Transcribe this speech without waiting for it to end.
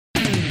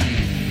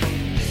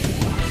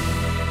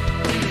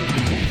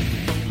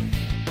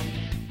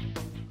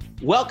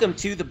Welcome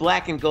to the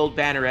Black and Gold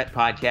Banneret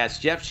podcast.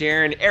 Jeff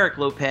Sharon, Eric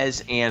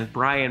Lopez, and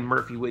Brian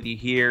Murphy with you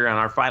here on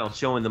our final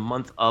show in the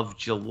month of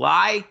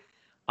July.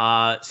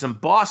 Some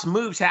boss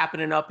moves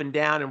happening up and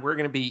down, and we're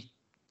going to be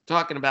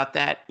talking about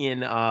that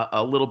in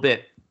a little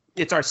bit.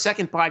 It's our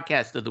second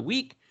podcast of the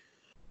week.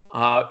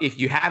 If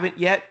you haven't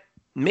yet,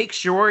 make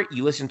sure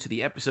you listen to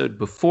the episode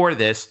before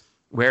this,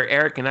 where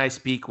Eric and I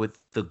speak with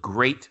the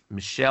great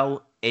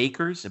Michelle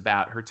Akers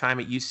about her time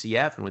at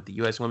UCF and with the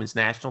U.S. Women's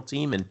National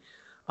Team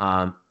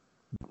and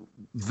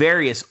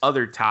various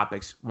other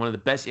topics. One of the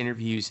best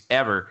interviews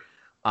ever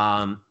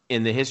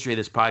in the history of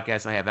this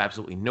podcast. I have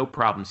absolutely no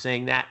problem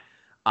saying that.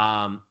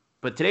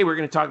 But today we're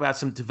going to talk about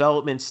some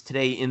developments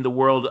today in the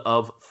world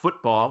of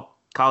football,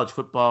 college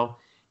football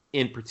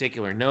in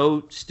particular.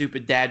 No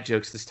stupid dad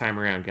jokes this time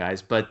around,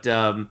 guys. But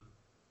all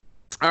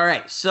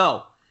right,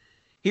 so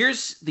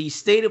here's the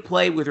state of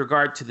play with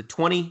regard to the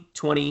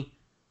 2020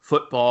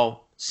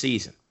 football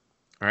season.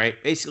 All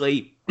right,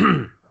 basically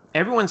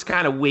everyone's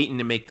kind of waiting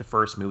to make the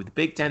first move. The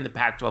Big Ten, the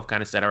Pac-12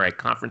 kind of said, all right,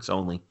 conference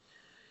only.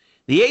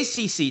 The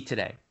ACC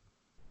today,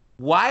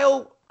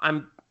 while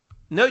I'm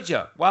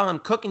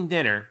cooking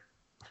dinner,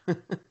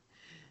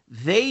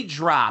 they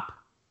drop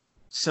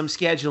some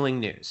scheduling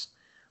news.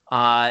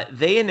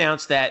 They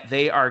announced that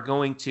they are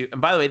going to, and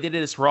by the way, they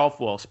did this for all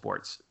fall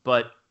sports,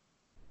 but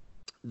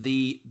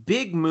the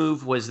big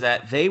move was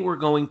that they were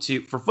going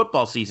to, for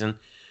football season,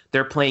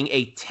 they're playing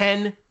a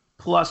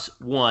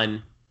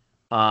 10+1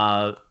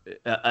 a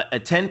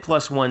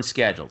 10+1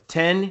 schedule,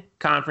 10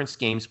 conference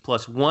games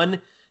plus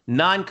one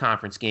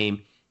non-conference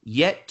game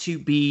yet to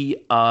be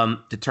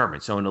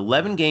determined. So an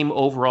 11-game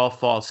overall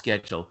fall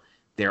schedule.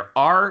 There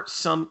are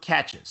some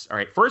catches. All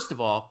right, first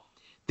of all,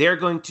 they're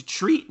going to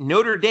treat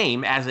Notre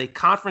Dame as a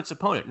conference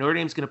opponent. Notre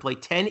Dame's going to play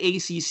 10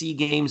 ACC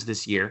games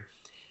this year,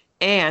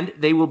 and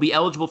they will be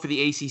eligible for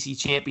the ACC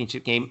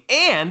championship game.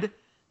 And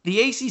the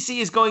ACC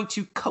is going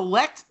to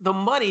collect the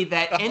money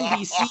that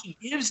NBC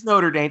gives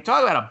Notre Dame,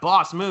 talk about a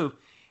boss move,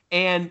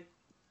 and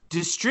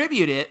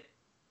distribute it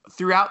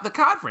throughout the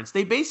conference.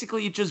 They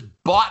basically just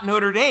bought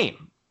Notre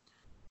Dame.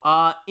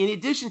 In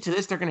addition to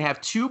this, they're going to have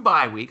 2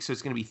 bye weeks, so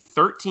it's going to be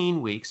 13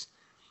 weeks.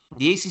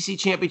 The ACC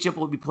championship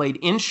will be played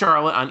in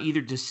Charlotte on either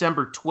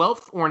December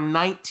 12th or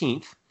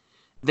 19th.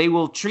 They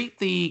will treat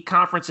the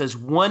conference as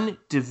one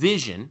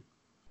division,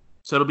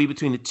 so it'll be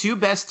between the 2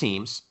 best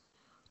teams.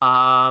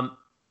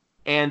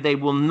 And they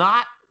will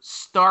not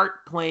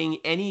start playing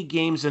any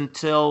games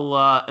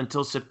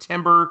until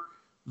September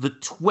the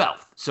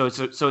 12th. So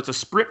it's a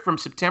sprint from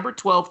September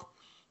 12th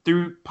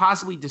through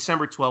possibly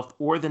December 12th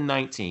or the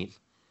 19th.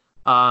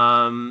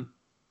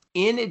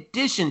 In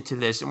addition to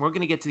this, and we're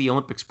going to get to the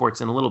Olympic sports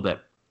in a little bit.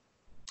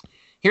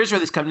 Here's where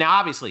this comes. Now,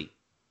 obviously,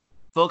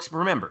 folks,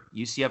 remember,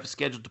 UCF is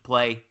scheduled to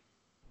play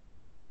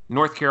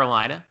North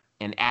Carolina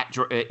and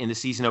in the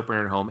season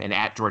opener at home and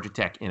at Georgia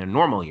Tech in a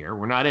normal year.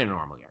 We're not in a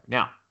normal year.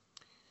 Now,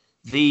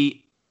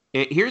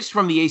 here's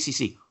from the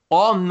ACC.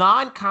 All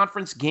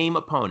non-conference game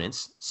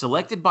opponents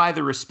selected by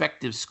the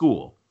respective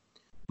school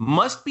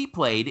must be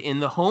played in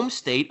the home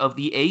state of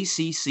the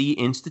ACC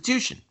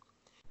institution.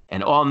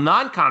 And all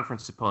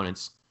non-conference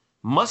opponents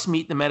must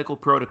meet the medical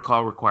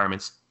protocol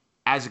requirements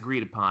as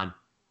agreed upon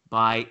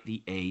by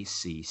the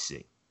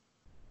ACC.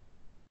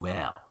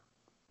 Well,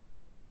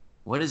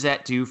 what does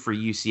that do for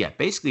UCF?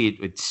 Basically,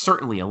 it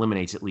certainly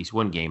eliminates at least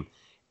one game,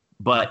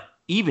 but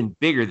even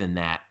bigger than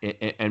that,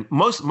 and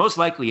most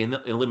likely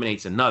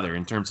eliminates another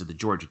in terms of the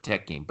Georgia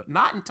Tech game, but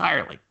not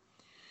entirely,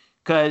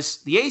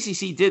 because the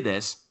ACC did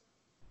this,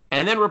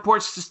 and then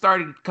reports just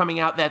started coming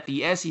out that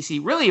the SEC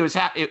really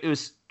it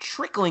was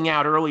trickling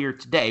out earlier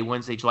today,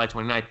 Wednesday, July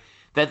 29th,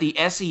 that the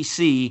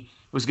SEC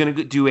was going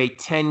to do a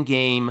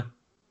 10-game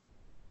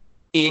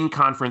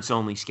in-conference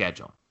only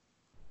schedule.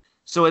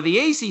 So what the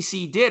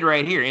ACC did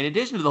right here, in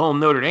addition to the whole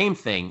Notre Dame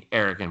thing,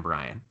 Eric and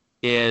Brian,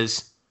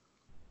 is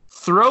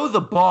throw the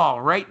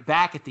ball right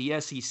back at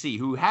the SEC,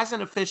 who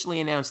hasn't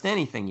officially announced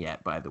anything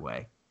yet, by the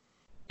way,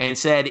 and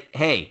said,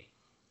 hey,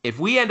 if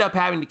we end up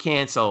having to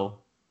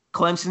cancel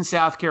Clemson,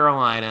 South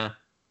Carolina,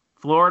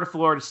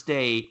 Florida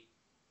State,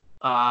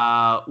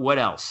 what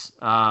else?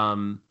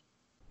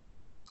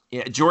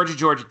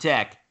 Georgia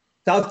Tech.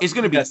 It's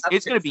going to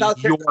be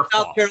your fault.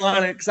 South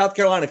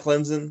Carolina,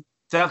 Clemson.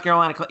 South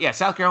Carolina,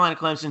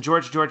 Clemson,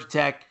 Georgia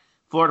Tech,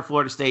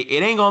 Florida State.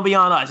 It ain't going to be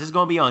on us. It's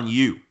going to be on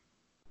you.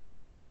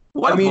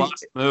 What a boss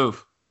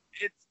move.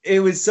 It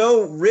was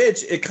so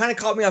rich. It kind of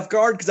caught me off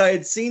guard because I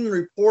had seen the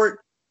report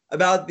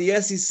about the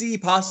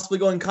SEC possibly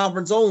going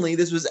conference only.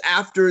 This was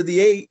after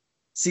the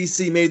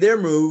ACC made their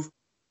move.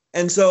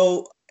 And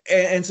so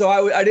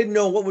I didn't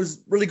know what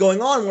was really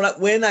going on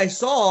when I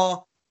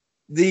saw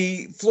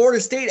the Florida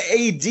State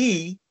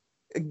AD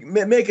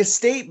make a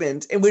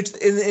statement in which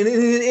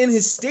in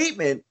his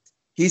statement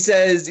he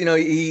says,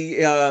 he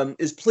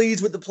is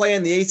pleased with the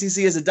plan the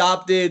ACC has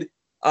adopted,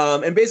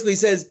 and basically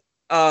says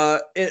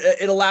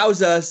it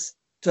allows us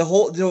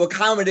to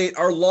accommodate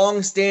our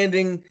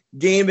long-standing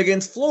game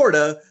against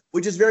Florida,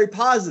 which is very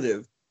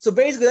positive. So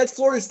basically, that's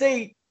Florida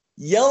State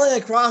yelling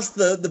across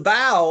the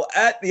bow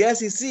at the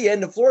SEC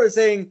and to Florida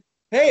saying,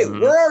 Hey,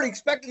 we're already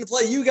expecting to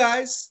play you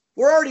guys.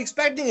 We're already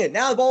expecting it.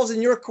 Now the ball's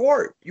in your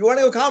court. You want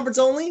to go conference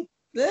only?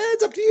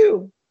 It's up to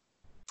you.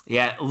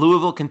 Yeah,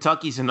 Louisville,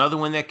 Kentucky is another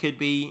one that could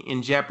be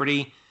in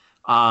jeopardy.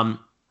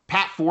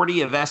 Pat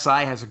Forty of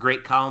SI has a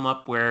great column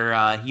up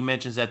where he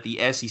mentions that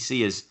the SEC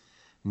is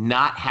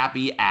not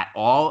happy at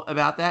all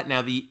about that.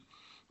 Now, the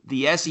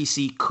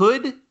SEC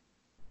could,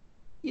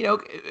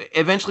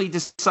 eventually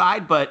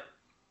decide, but,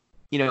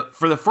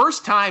 for the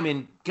first time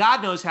in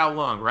God knows how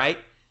long, right?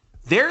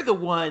 They're the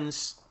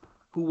ones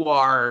who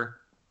are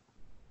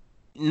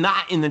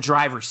not in the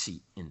driver's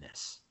seat in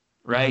this,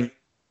 right?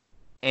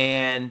 Mm-hmm.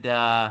 And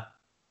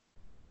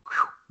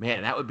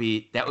man, that would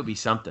be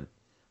something.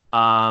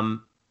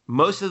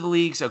 Most of the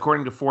leagues,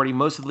 according to 40,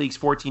 most of the league's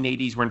 14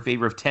 ADs were in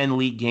favor of 10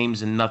 league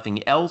games and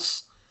nothing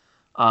else.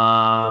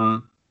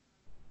 The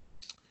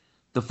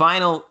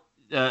final,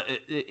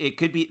 it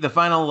could be the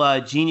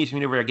final genius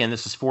maneuver. Again,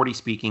 this is 40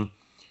 speaking.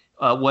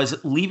 Was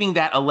leaving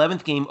that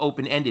 11th game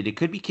open-ended. It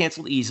could be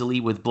canceled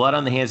easily with blood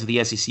on the hands of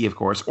the SEC, of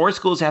course, or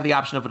schools have the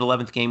option of an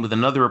 11th game with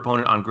another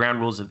opponent on ground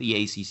rules of the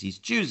ACC's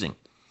choosing.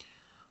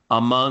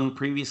 Among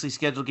previously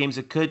scheduled games,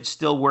 it could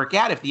still work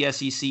out if the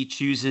SEC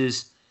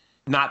chooses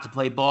not to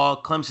play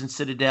ball. Clemson,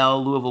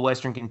 Citadel, Louisville,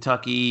 Western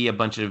Kentucky, a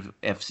bunch of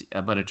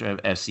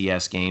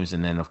FCS games,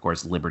 and then, of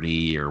course,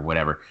 Liberty or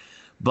whatever.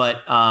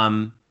 But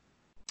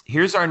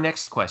here's our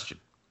next question.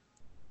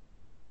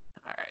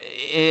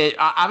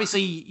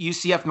 Obviously,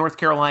 UCF North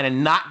Carolina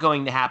not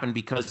going to happen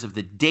because of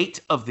the date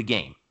of the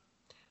game,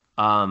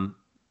 and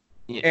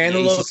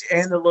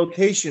the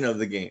location of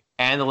the game,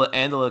 and the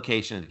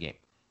location of the game.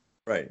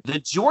 Right. The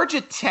Georgia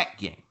Tech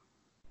game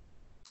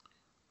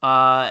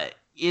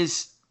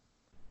is,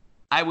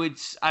 I would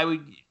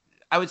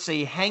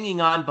say,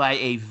 hanging on by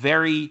a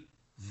very,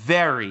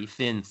 very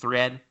thin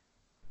thread.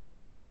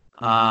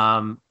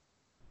 But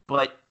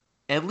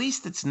at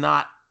least it's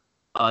not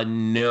a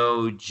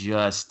no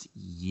just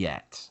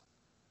yet.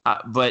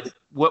 But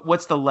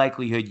what's the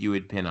likelihood you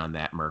would pin on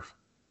that, Murph?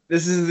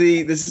 This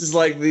is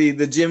like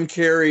the Jim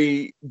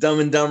Carrey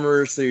Dumb and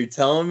Dumber. So you're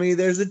telling me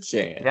there's a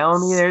chance?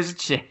 Telling me there's a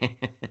chance.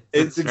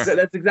 That's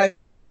exactly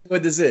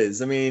what this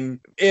is. I mean,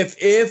 if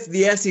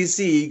the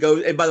SEC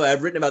goes, and by the way,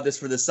 I've written about this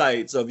for the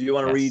site. So if you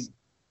want to read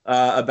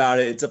about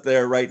it, it's up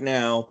there right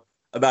now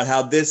about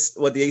how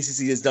what the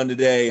ACC has done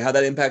today, how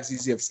that impacts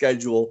UCF's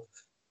schedule.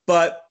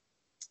 But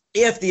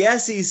if the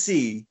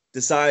SEC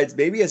decides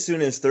maybe as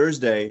soon as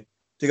Thursday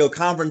to go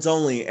conference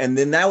only, and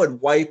then that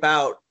would wipe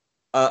out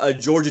a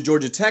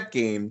Georgia Tech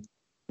game,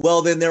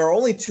 well, then there are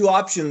only two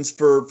options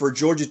for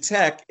Georgia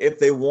Tech if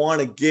they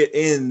want to get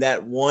in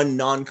that one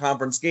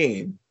non-conference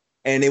game.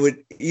 And it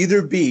would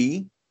either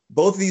be,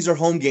 both of these are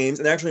home games,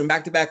 and actually in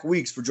back-to-back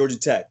weeks for Georgia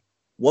Tech.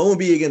 One would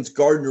be against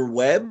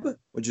Gardner-Webb,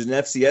 which is an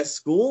FCS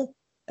school,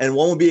 and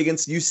one would be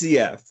against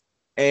UCF.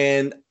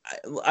 And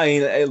I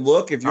mean,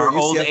 look, if you're our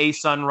old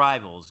ASUN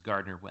rivals,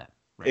 Gardner-Webb.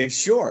 Right?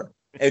 Sure.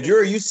 If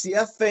you're a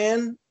UCF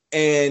fan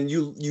and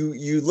you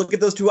look at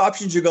those two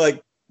options, you go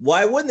like,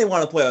 why wouldn't they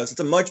want to play us? It's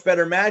a much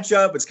better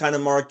matchup. It's kind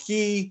of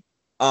marquee.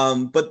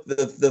 But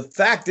the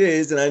fact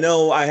is, and I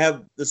know I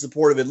have the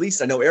support of at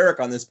least I know Eric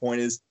on this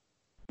point, is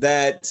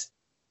that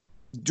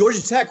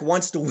Georgia Tech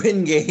wants to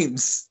win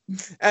games,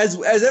 as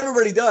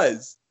everybody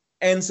does.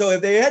 And so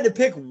if they had to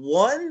pick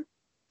one,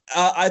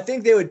 I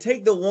think they would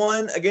take the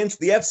one against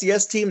the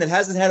FCS team that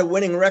hasn't had a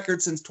winning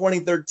record since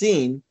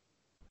 2013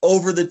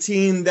 over the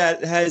team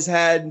that has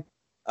had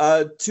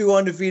two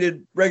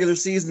undefeated regular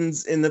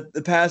seasons in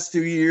the past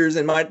 2 years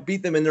and might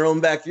beat them in their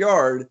own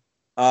backyard.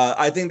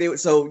 I think they would.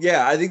 So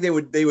yeah, I think they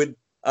would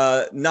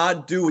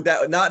not do with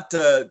that, not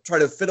try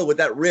to fiddle with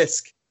that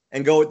risk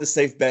and go with the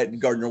safe bet in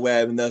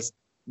Gardner-Webb, and thus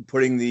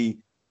putting the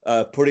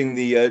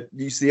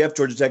UCF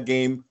Georgia Tech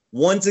game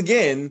once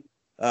again,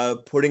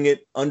 putting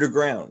it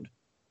underground.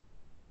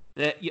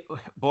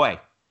 Boy,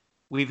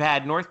 we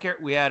had a North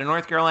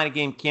Carolina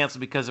game canceled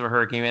because of a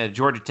hurricane. We had a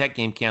Georgia Tech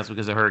game canceled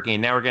because of a hurricane.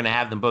 Now we're going to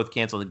have them both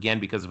canceled again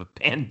because of a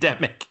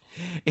pandemic.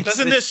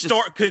 Could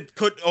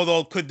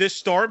this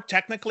storm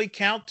technically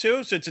count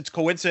too? Since it's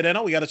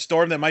coincidental, we got a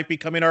storm that might be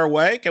coming our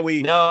way. Can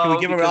we give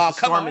them the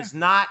storm is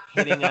not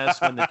hitting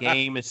us when the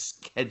game is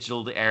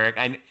scheduled, Eric.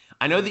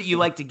 I know that you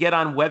like to get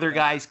on weather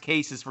guys'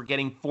 cases for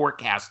getting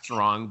forecasts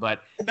wrong,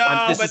 but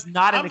this is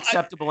not an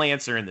acceptable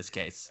answer in this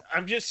case.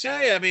 I'm just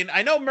saying. I mean,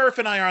 I know Murph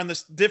and I are on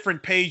this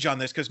different page on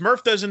this because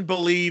Murph doesn't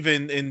believe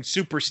in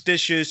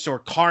superstitious or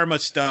karma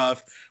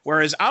stuff,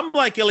 whereas I'm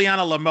like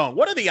Ileana Lamone.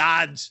 What are the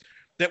odds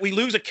that we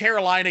lose a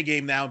Carolina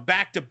game now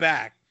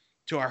back-to-back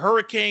to a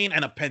hurricane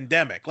and a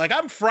pandemic? Like,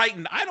 I'm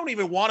frightened. I don't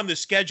even want them to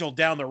schedule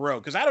down the road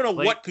because I don't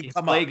know what could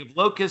come up. Plague of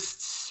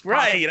locusts.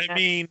 Right. I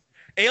mean,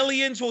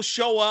 aliens will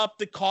show up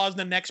to cause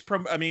the next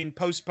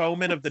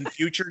postponement of the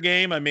future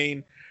game. I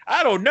mean,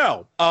 I don't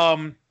know.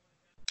 I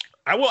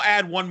will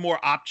add one more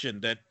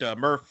option that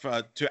Murph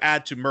to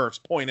add to Murph's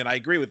point, and I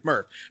agree with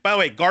Murph. By the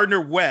way,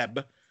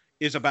 Gardner-Webb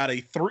is about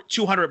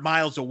 200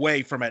 miles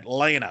away from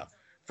Atlanta,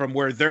 from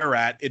where they're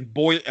at in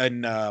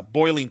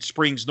Boiling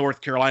Springs,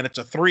 North Carolina. It's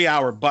a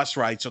 3-hour bus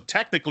ride. So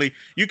technically,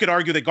 you could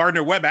argue that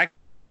Gardner-Webb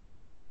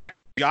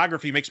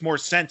geography makes more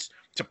sense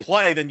to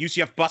play than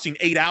UCF busing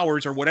 8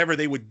 hours or whatever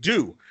they would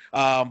do.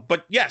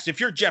 But yes, if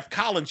you're Jeff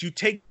Collins, you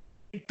take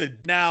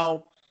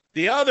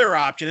the other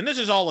option, and this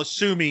is all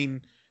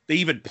assuming they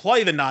even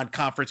play the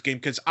non-conference game,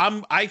 because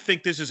I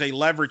think this is a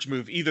leverage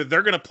move. Either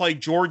they're going to play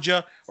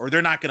Georgia or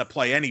they're not going to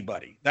play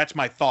anybody. That's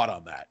my thought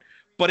on that.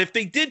 But if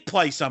they did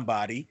play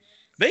somebody,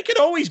 they could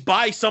always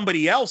buy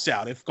somebody else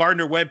out. If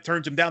Gardner-Webb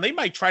turns them down, they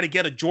might try to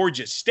get a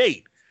Georgia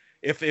State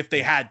if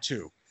they had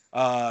to.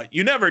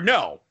 You never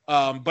know.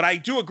 But I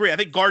do agree. I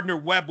think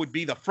Gardner-Webb would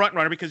be the front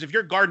runner, because if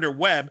you're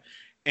Gardner-Webb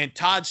and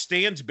Todd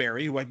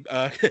Stansberry, who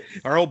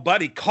our old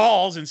buddy,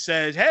 calls and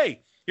says,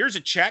 hey, here's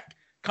a check.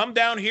 Come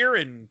down here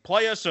and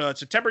play us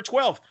September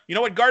 12th. You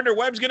know what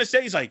Gardner-Webb's going to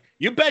say? He's like,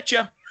 you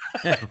betcha.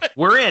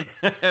 We're in.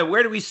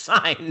 Where do we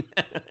sign?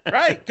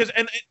 Right. Because,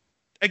 and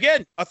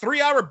again, a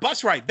 3-hour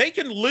bus ride. They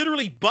can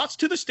literally bus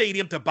to the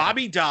stadium to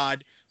Bobby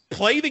Dodd,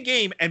 play the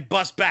game, and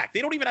bus back.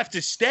 They don't even have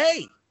to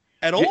stay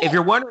at all. If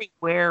you're wondering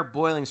where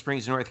Boiling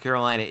Springs, North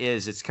Carolina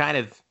is, it's kind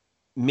of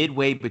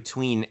midway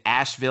between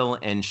Asheville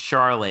and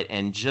Charlotte,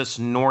 and just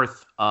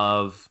north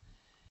of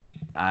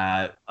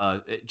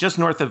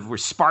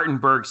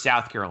Spartanburg,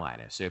 South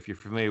Carolina. So if you're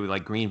familiar with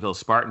like Greenville,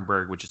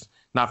 Spartanburg, which is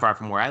not far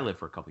from where I lived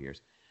for a couple of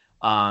years,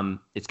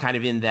 it's kind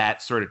of in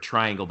that sort of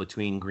triangle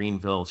between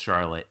Greenville,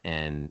 Charlotte,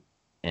 and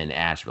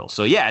Asheville.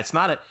 So yeah, it's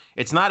not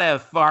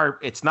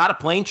a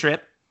plane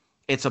trip.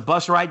 It's a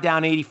bus ride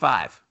down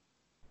 85.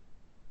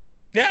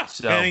 Yeah.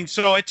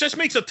 So it just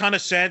makes a ton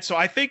of sense. So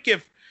I think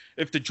if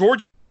the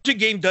Georgia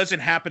game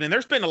doesn't happen, and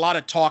there's been a lot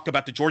of talk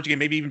about the Georgia game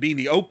maybe even being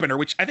the opener,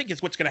 which I think is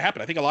what's going to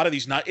happen. I think a lot of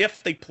these,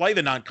 if they play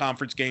the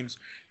non-conference games,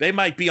 they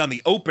might be on the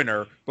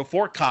opener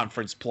before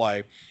conference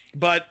play.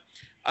 But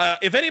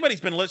if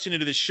anybody's been listening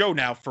to this show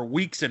now for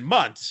weeks and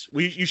months,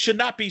 you should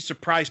not be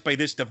surprised by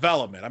this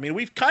development. I mean,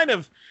 we've kind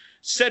of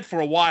said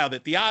for a while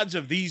that the odds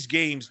of these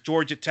games,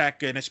 Georgia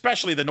Tech and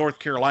especially the North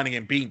Carolina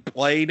game, being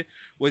played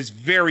was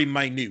very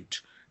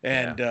minute.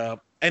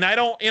 And I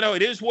don't,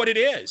 it is what it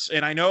is.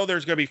 And I know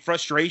there's going to be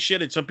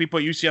frustration, and some people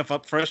at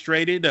UCF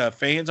frustrated,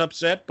 fans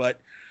upset,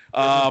 but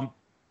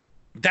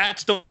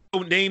that's the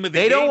name of the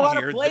game. They don't want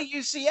to play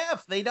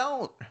UCF. They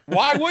don't.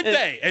 Why would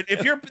they? And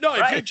if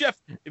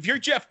you're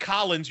Jeff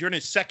Collins, you're in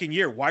his second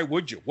year. Why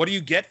would you? What do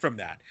you get from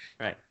that?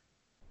 Right.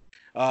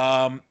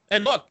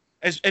 And look,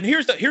 and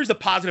here's the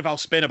positive I'll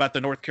spin about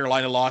the North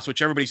Carolina loss,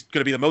 which everybody's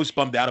going to be the most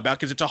bummed out about,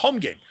 because it's a home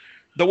game.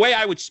 The way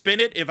I would spin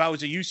it if I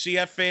was a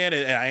UCF fan,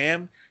 and I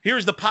am,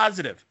 here's the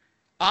positive.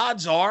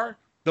 Odds are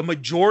the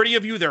majority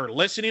of you that are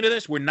listening to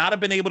this would not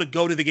have been able to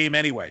go to the game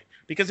anyway.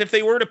 Because if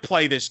they were to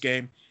play this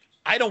game,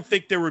 I don't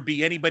think there would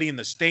be anybody in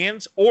the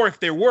stands, or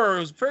if there were, it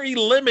was very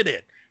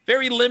limited,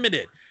 very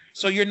limited.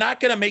 So you're not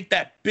going to make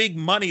that big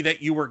money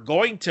that you were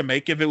going to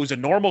make if it was a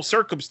normal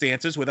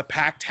circumstances with a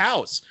packed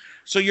house.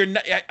 So you're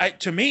not,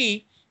 to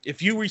me,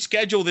 if you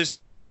reschedule this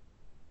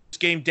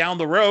game down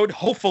the road,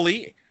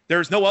 hopefully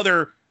there's no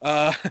other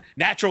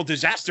natural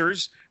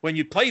disasters when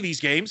you play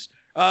these games,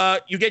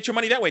 you get your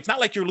money that way. It's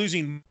not like you're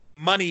losing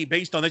money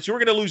based on this. You're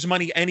going to lose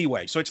money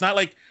anyway. So it's not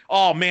like,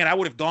 oh man, I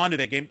would have gone to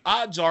that game.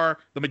 Odds are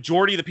the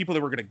majority of the people that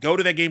were going to go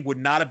to that game would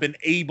not have been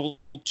able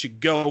to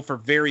go for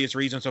various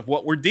reasons of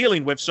what we're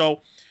dealing with.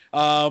 So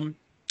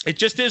it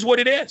just is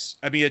what it is.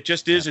 I mean, it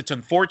just is. It's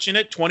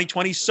unfortunate.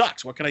 2020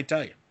 sucks. What can I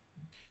tell you?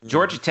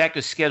 Georgia Tech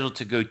is scheduled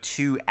to go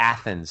to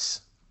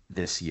Athens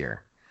this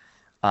year.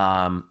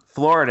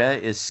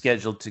 Florida is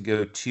scheduled to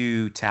go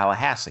to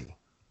Tallahassee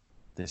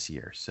this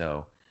year.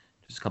 So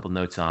just a couple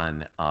notes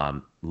on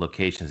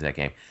locations of that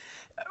game.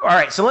 All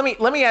right, so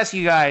let me ask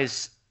you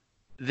guys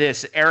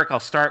this. Eric,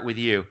 I'll start with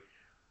you.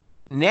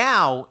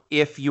 Now,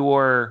 if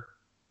you're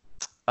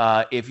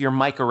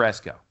Mike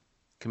Oresco,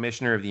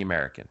 commissioner of the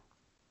American,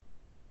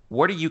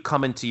 what are you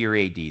coming to your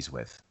ADs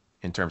with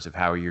in terms of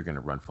how you're going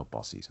to run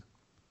football season?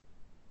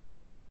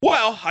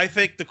 Well, I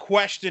think the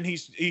question he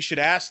should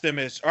ask them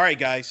is, all right,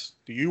 guys,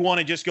 do you want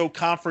to just go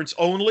conference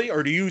only,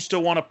 or do you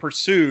still want to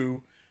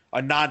pursue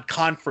a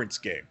non-conference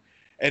game?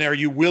 And are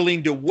you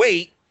willing to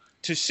wait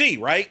to see,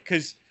 right?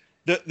 Because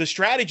the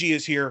strategy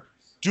is here,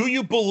 do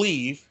you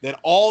believe that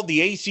all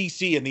the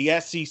ACC and the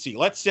SEC,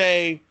 let's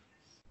say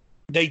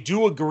they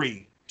do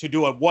agree to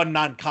do a one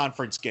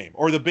non-conference game,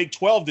 or the Big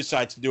 12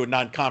 decides to do a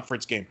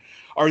non-conference game,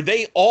 are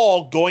they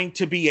all going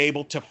to be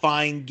able to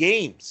find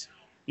games?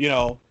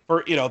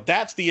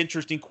 That's the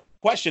interesting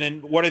question.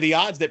 And what are the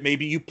odds that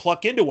maybe you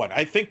pluck into one?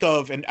 I think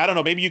of, and I don't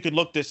know, maybe you could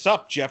look this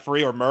up,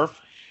 Jeffrey or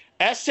Murph.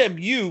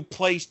 SMU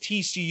plays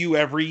TCU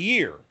every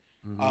year.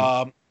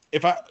 Mm-hmm.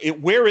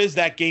 Where is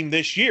that game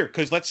this year?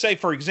 Because let's say,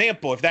 for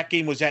example, if that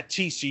game was at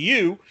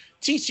TCU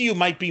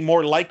might be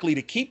more likely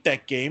to keep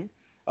that game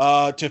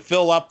to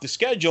fill up the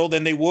schedule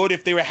than they would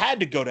if they had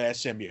to go to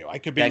SMU. I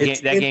could be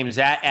that game's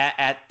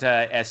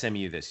at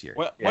SMU this year.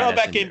 Well,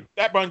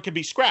 that run could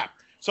be scrapped.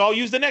 So I'll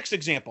use the next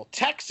example.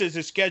 Texas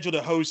is scheduled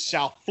to host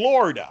South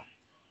Florida.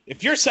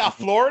 If you're South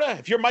Florida,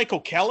 if you're Michael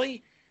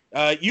Kelly,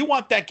 you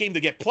want that game to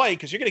get played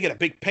because you're going to get a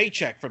big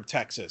paycheck from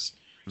Texas.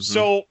 Mm-hmm.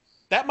 So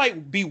that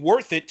might be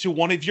worth it to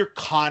one of your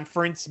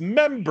conference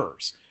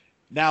members.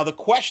 Now the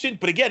question,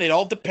 but again, it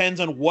all depends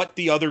on what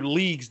the other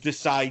leagues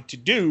decide to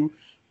do.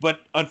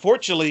 But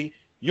unfortunately,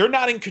 you're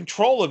not in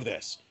control of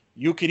this.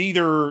 You could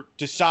either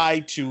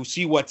decide to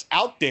see what's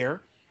out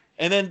there,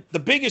 and then the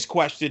biggest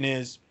question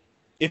is,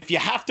 if you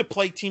have to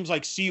play teams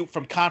like CU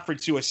from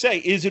Conference USA,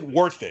 is it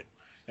worth it?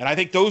 And I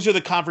think those are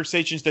the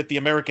conversations that the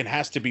American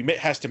has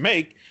to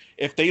make.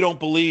 If they don't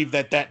believe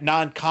that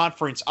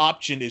non-conference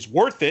option is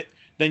worth it,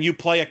 then you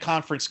play a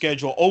conference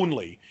schedule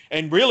only.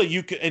 And really,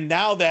 you can. And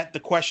now that the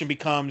question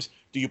becomes,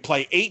 do you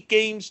play 8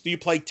 games? Do you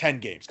play 10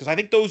 games? Because I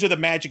think those are the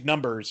magic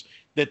numbers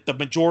that the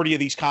majority of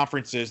these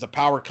conferences, the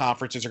power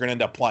conferences, are going to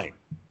end up playing.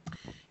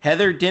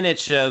 Heather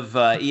Dinich of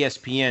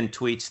ESPN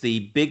tweets the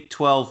Big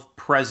 12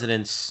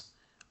 presidents.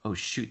 Oh,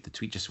 shoot, the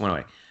tweet just went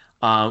away.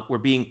 We're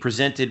being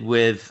presented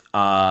with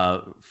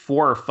 4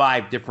 or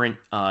 5 different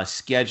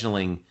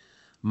scheduling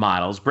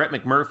models. Brett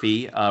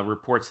McMurphy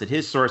reports that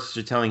his sources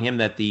are telling him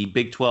that the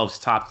Big 12's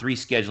top 3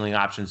 scheduling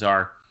options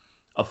are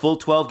a full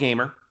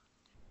 12-gamer,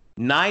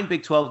 9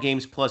 Big 12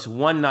 games plus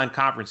 1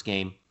 non-conference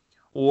game,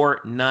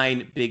 or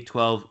 9 Big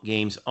 12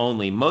 games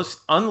only. Most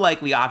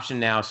unlikely option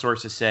now,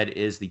 sources said,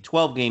 is the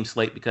 12-game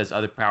slate because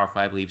other Power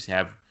 5 leagues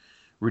have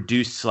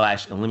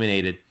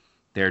reduced/eliminated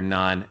their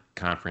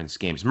non-conference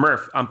games.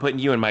 Murph, I'm putting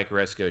you in Mike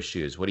Oresco's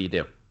shoes. What do you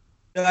do?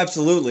 No,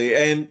 absolutely.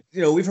 And,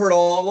 we've heard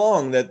all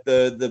along that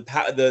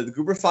the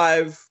Group of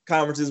 5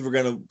 conferences were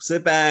going to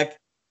sit back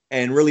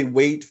and really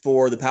wait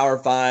for the Power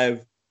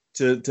 5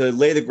 to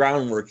lay the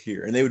groundwork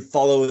here, and they would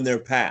follow in their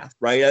path,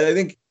 right? I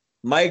think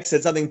Mike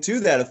said something to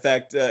that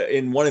effect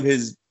in one of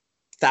his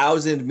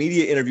 1,000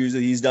 media interviews that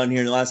he's done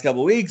here in the last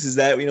couple of weeks, is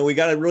that, we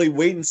got to really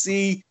wait and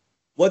see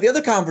what the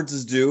other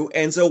conferences do.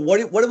 And so what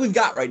have we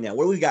got right now?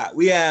 What do we got?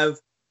 We have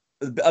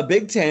a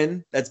Big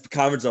 10 that's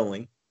conference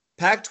only,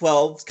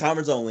 Pac-12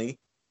 conference only,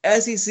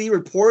 SEC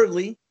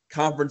reportedly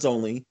conference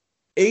only,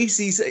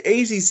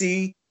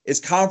 ACC is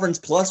conference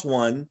plus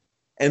 1,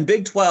 and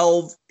Big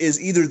 12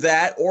 is either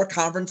that or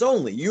conference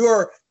only.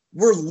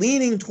 We're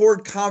leaning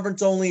toward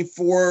conference only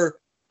for,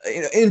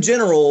 in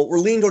general, we're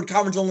leaning toward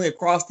conference only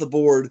across the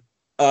board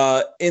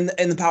in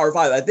the Power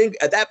 5. I think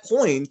at that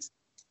point,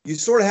 you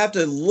sort of have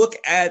to look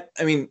at,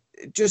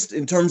 just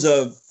in terms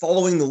of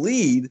following the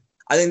lead,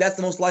 I think that's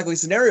the most likely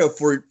scenario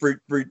for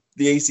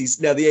the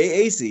ACC. Now, the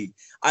AAC,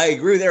 I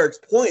agree with Eric's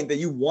point that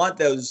you want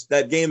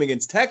that game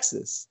against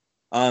Texas.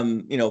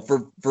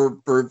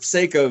 For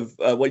sake of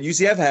what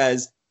UCF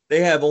has,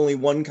 they have only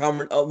one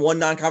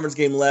non-conference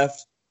game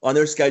left on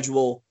their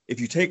schedule.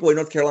 If you take away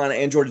North Carolina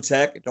and Georgia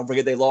Tech, don't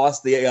forget they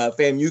lost the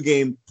FAMU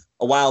game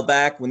a while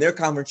back when their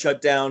conference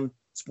shut down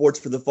sports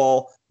for the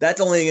fall. That's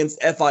only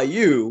against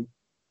FIU.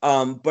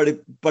 But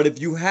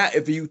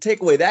if you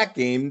take away that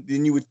game,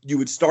 then you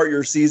would start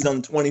your season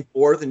on the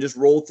 24th and just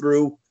roll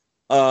through,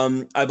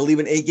 I believe,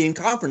 an 8-game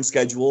conference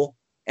schedule.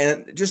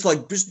 And just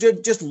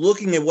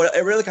looking at what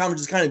every other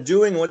conference is kind of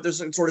doing and what they're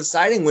sort of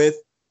siding with,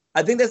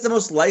 I think that's the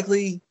most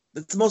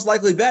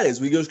likely bet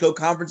is we just go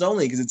conference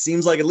only, because it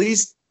seems like at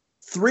least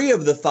 3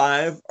 of the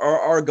 5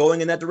 are going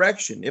in that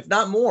direction, if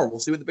not more. We'll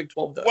see what the Big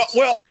 12 does.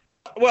 Well,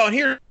 and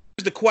here's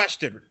the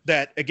question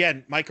that,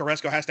 again, Mike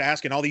Oresco has to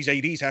ask and all these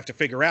ADs have to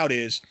figure out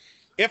is,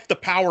 if the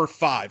Power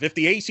 5, if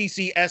the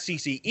ACC,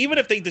 SEC, even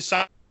if they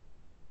decide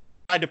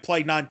to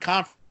play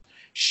non-conference,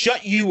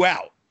 shut you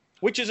out,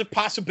 which is a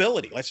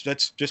possibility. Let's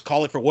just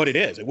call it for what it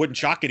is. It wouldn't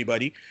shock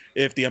anybody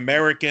if the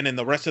American and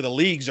the rest of the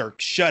leagues are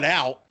shut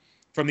out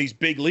from these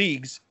big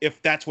leagues,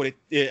 if that's what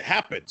it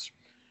happens.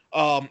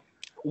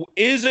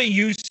 Is a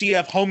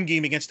UCF home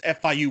game against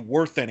FIU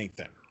worth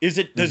anything?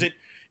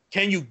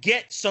 Can you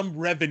get some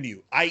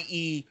revenue,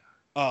 i.e.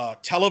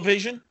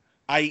 television,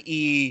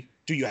 i.e.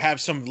 do you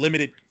have some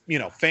limited,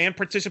 fan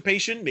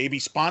participation, maybe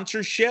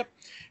sponsorship?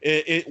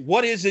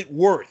 What is it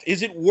worth?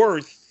 Is it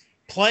worth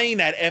playing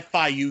that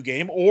FIU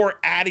game or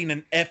adding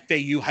an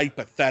FAU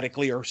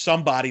hypothetically or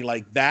somebody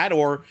like that?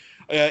 Or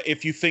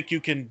if you think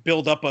you can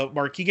build up a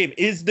marquee game,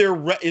 is there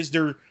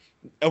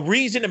a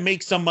reason to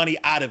make some money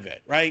out of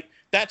it, right?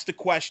 That's the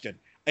question.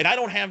 And I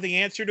don't have the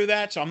answer to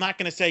that, so I'm not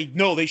going to say,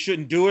 no, they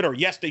shouldn't do it, or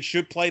yes, they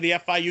should play the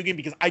FIU game,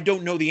 because I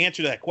don't know the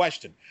answer to that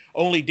question.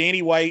 Only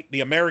Danny White,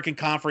 the American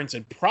Conference,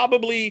 and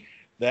probably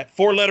that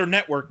 4-letter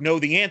network know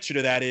the answer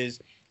to that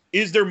is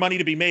there money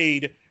to be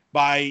made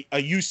by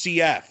a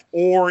UCF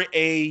or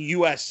a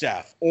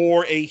USF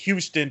or a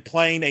Houston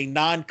playing a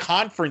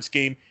non-conference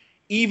game,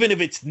 even if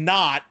it's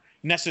not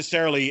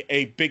necessarily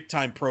a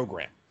big-time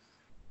program?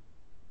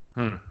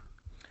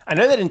 I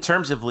know that in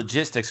terms of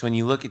logistics, when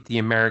you look at the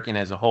American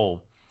as a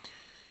whole,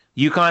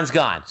 UConn's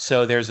gone,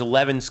 so there's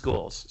 11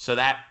 schools. So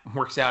that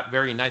works out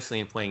very nicely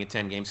in playing a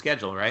 10-game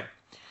schedule, right?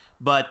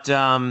 But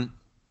by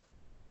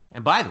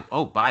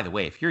the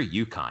way, if you're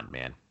UConn,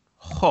 man,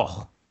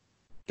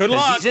 good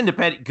luck.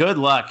 Good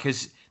luck,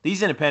 because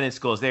these independent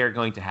schools, they are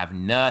going to have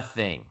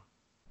nothing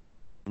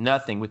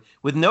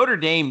with Notre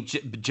Dame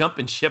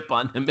jumping ship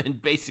on them and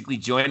basically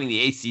joining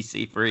the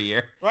ACC for a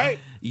year. Right.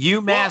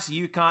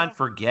 UConn,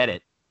 forget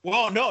it.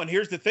 Well, no, and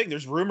here's the thing.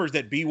 There's rumors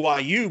that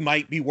BYU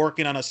might be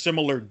working on a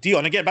similar deal.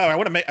 And again, by the way, I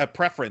want to make a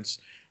preference.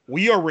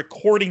 we are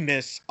recording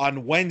this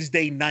on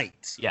Wednesday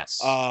night.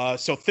 Yes.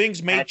 So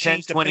things may at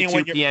change depending on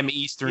when 10:22 p.m.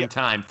 Eastern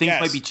time. Things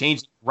might be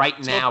changing right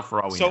now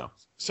for all we know.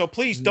 So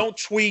please don't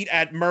tweet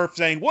at Murph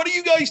saying, "What are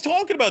you guys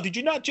talking about? Did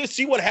you not just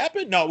see what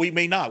happened?" No, we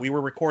may not. We were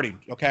recording.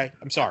 Okay,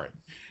 I'm sorry.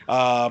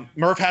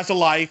 Murph has a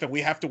life, and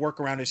we have to work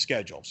around his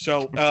schedule.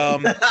 So,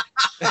 but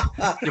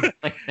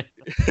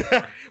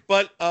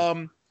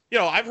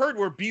I've heard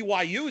where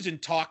BYU is in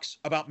talks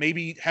about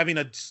maybe having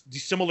a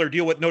similar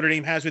deal what Notre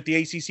Dame has with the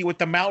ACC with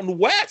the Mountain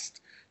West,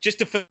 just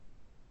to fill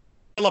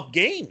up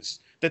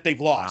games that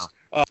they've lost.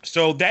 Wow.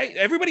 So that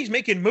everybody's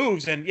making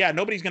moves, and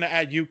nobody's going to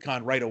add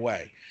UConn right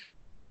away.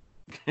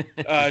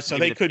 So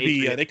they could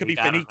be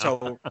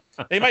finito.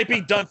 They might be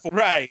done for,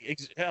 right?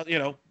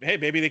 Hey,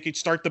 maybe they could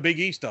start the Big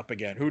East up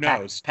again. Who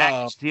knows?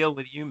 Package deal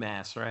with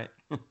UMass, right?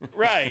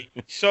 Right.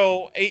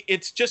 So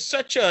it's just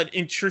such an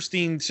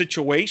interesting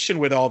situation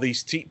with all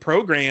these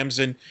programs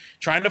and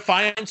trying to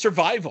find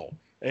survival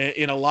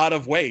in a lot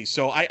of ways.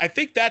 So I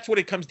think that's what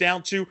it comes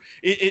down to.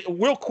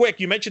 Real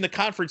quick, you mentioned the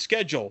conference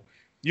schedule.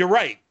 You're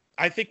right.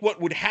 I think what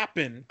would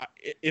happen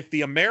if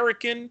the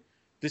American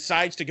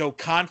decides to go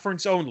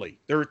conference only,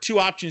 there are two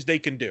options they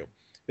can do.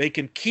 They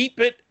can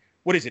keep it,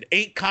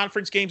 8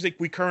 conference games that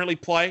we currently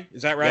play?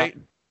 Is that right?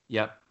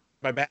 Yep.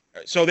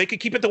 So they could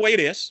keep it the way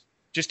it is,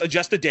 just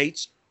adjust the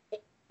dates.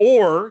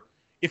 Or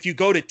if you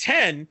go to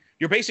 10,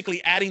 you're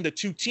basically adding the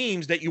 2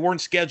 teams that you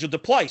weren't scheduled to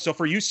play. So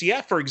for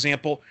UCF, for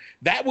example,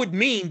 that would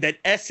mean that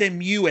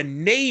SMU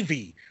and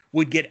Navy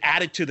would get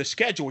added to the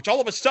schedule, which all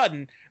of a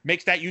sudden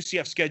makes that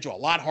UCF schedule a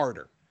lot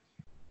harder.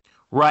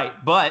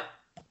 Right, but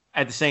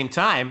at the same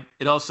time,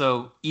 it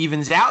also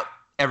evens out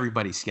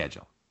everybody's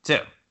schedule too.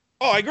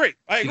 Oh, I agree.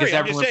 Because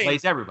everyone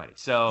plays everybody.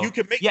 So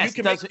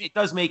it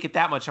does make it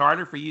that much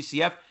harder for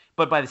UCF,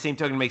 but by the same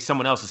token, it makes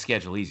someone else's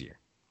schedule easier.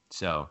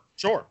 So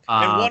sure.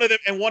 And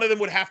one of them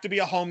would have to be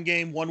a home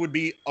game. One would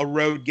be a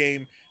road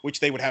game, which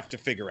they would have to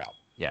figure out.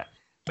 Yeah.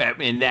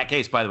 But in that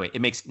case, by the way, it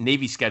makes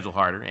Navy's schedule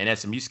harder and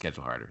SMU's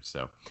schedule harder.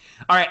 So,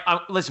 all right,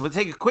 listen, we'll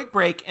take a quick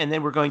break, and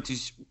then we're going to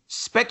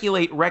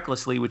speculate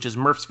recklessly, which is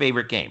Murph's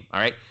favorite game. All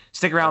right?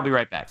 Stick around. I'll be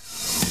right back.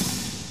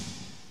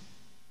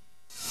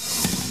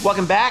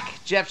 Welcome back.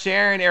 Jeff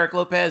Sharon, Eric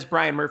Lopez,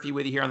 Brian Murphy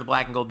with you here on the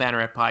Black and Gold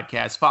Banneret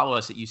podcast. Follow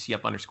us at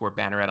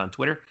UCF_Banneret on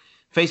Twitter,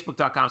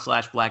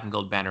 Facebook.com/Black and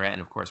Gold Banneret,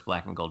 and, of course,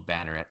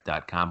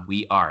 blackandgoldbanneret.com.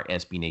 We are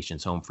SB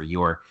Nation's home for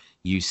your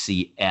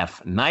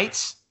UCF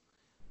Knights.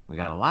 We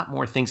got a lot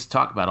more things to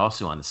talk about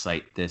also on the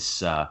site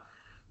this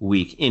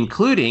week,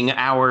 including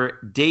our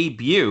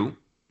debut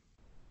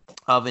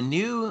of a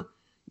new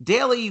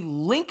daily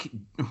link.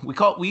 We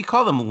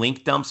call them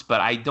link dumps,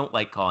 but I don't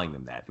like calling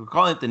them that. We're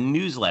calling it the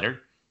newsletter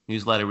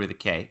with a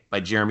K, by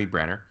Jeremy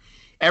Brenner.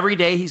 Every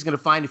day he's going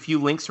to find a few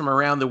links from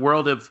around the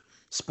world of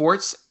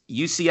sports,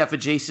 UCF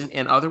adjacent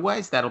and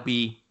otherwise. That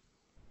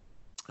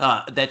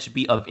should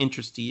be of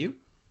interest to you.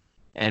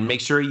 And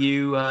make sure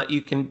you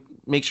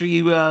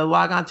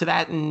log on to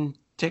that and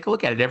take a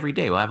look at it every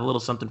day. We'll have a little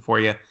something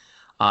for you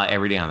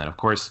every day on that. Of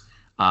course,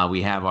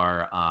 we have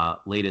our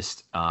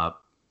latest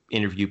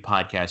interview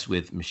podcast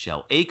with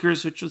Michelle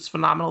Akers, which was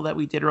phenomenal, that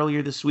we did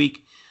earlier this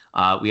week.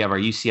 We have our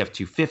UCF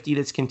 250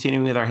 that's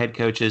continuing with our head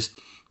coaches.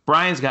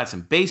 Brian's got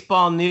some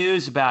baseball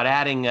news about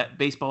adding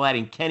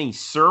Kenny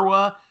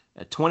Serwa,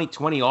 a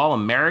 2020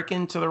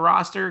 All-American, to the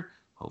roster.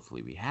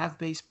 Hopefully we have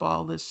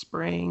baseball this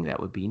spring. That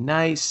would be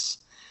nice.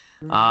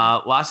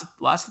 Lots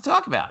to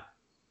talk about.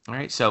 All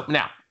right. So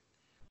now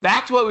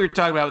back to what we were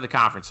talking about with the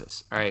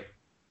conferences. All right.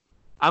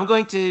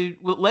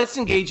 Let's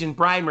engage in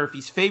Brian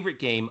Murphy's favorite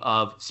game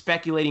of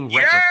speculating.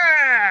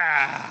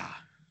 Yeah.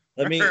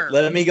 Let me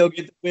go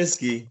get the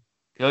whiskey.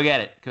 Go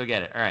get it.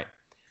 All right.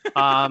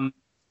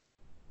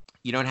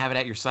 You don't have it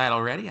at your side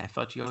already? I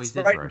thought you always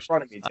did. Right in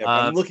front of me, Jeff.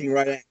 I'm looking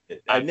right at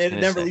it. I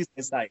never leave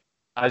my sight.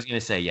 I was going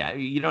to say, yeah.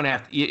 You don't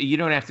have to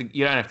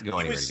go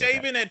anywhere. He was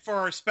saving it for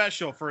our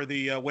special for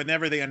the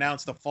whenever they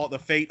announce the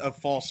fate of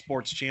fall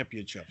sports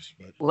championships.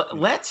 But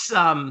let's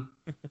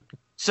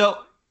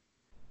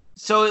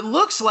So it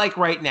looks like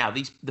right now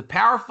the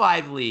Power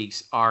 5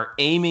 leagues are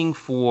aiming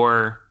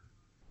for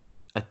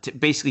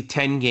basically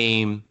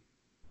 10-game,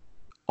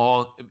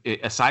 all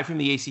aside from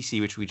the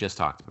ACC, which we just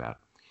talked about,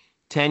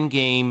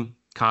 10-game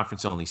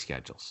conference-only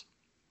schedules.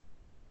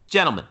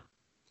 Gentlemen,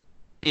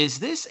 is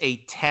this a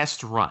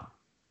test run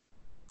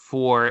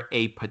for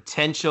a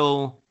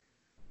potential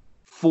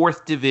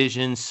 4th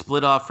division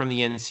split off from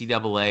the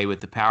NCAA with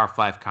the Power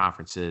 5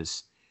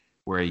 conferences,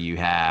 where you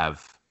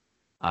have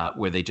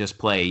where they just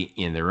play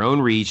in their own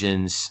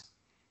regions,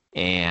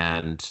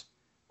 and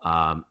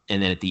then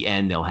at the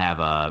end they'll have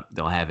a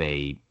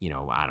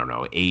I don't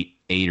know,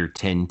 8 or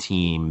 10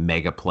 team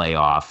mega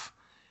playoff,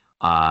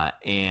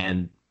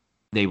 and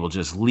they will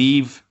just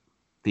leave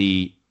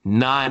the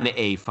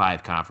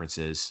non-A5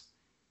 conferences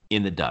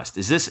in the dust.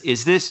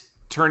 Is this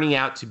turning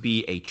out to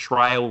be a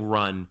trial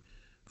run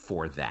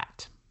for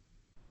that?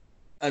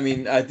 I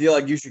mean, I feel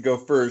like you should go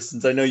first,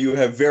 since I know you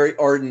have very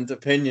ardent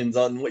opinions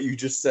on what you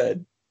just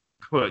said.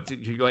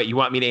 You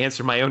want me to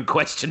answer my own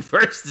question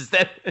first? Is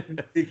that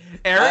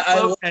Eric?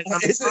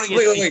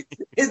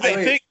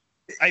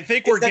 I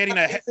think we're getting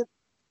ahead.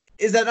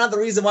 Is that not the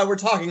reason why we're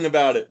talking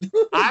about it?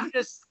 I'm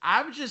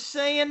just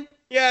saying.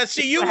 Yeah,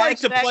 see, you like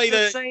to play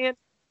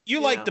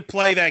to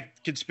play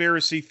that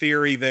conspiracy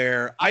theory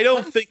there. I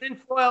don't think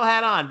tinfoil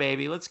hat on,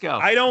 baby. Let's go.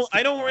 I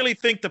don't really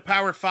think the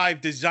Power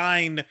Five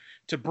designed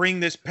to bring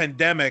this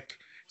pandemic,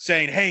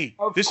 saying, "Hey,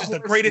 this is the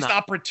greatest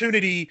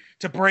opportunity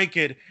to break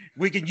it.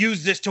 We can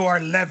use this to our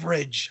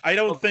leverage." I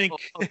don't think.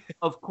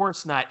 Of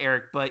course not,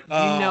 Eric. But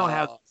you know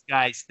how these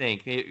guys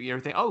think. You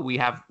ever think,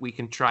 we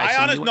can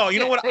try. No, you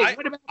know what?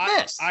 What about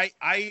this?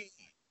 I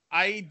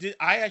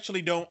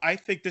actually don't. I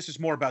think this is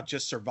more about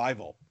just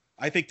survival.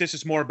 I think this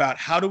is more about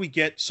how do we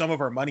get some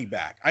of our money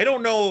back. I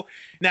don't know.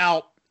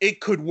 Now, it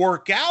could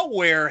work out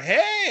where,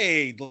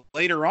 hey,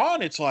 later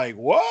on, it's like,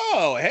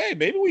 whoa, hey,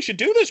 maybe we should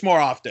do this more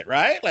often,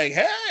 right? Like,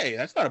 hey,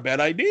 that's not a bad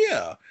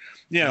idea.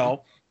 You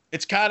know,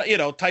 it's kind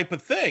of, type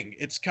of thing.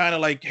 It's kind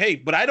of like, hey,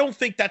 but I don't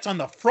think that's on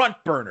the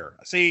front burner.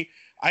 See,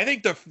 I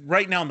think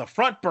right now on the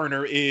front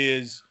burner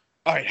is,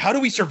 all right, how do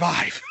we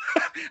survive?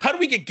 How do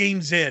we get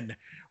games in?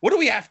 What do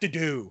we have to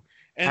do?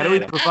 And how do we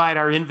provide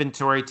our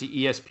inventory to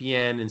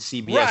ESPN and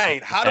CBS?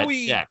 Right. How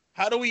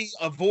do we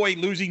avoid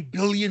losing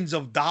billions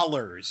of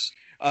dollars?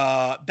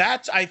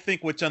 That's, I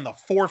think, what's on the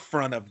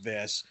forefront of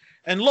this.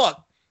 And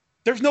look,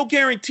 there's no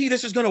guarantee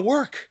this is going to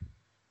work.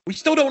 We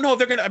still don't know if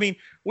they're going to. I mean,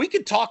 we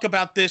could talk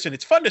about this, and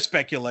it's fun to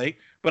speculate,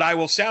 but I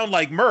will sound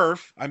like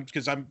Murph.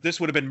 This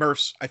would have been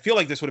Murph's. I feel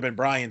like this would have been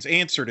Brian's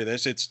answer to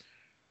this.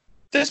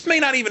 They may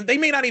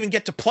not even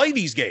get to play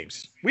these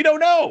games. We don't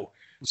know.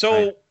 So.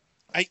 Right.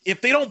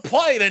 If they don't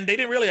play, then they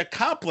didn't really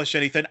accomplish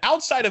anything.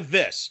 Outside of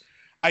this,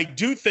 I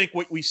do think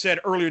what we said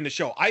earlier in the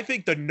show, I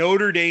think the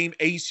Notre Dame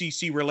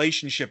ACC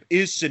relationship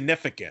is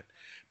significant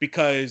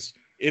because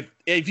if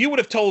you would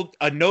have told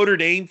a Notre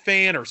Dame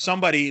fan or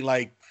somebody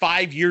like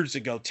 5 years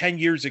ago, 10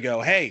 years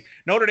ago, hey,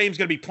 Notre Dame's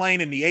going to be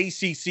playing in the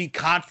ACC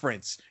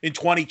conference in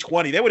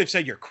 2020, they would have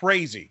said you're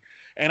crazy.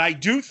 And I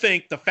do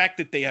think the fact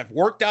that they have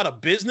worked out a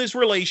business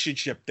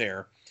relationship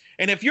there,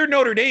 and if you're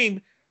Notre Dame,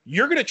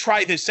 you're going to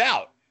try this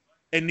out.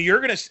 And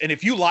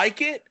if you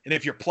like it, and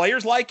if your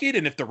players like it,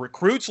 and if the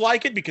recruits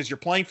like it because you're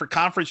playing for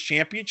conference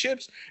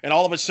championships, and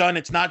all of a sudden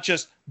it's not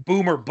just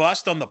boom or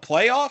bust on the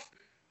playoff,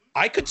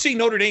 I could see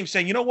Notre Dame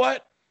saying, you know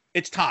what?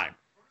 It's time.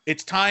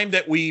 It's time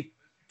that we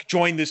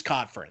join this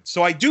conference.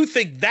 So I do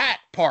think that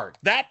part,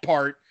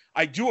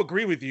 I do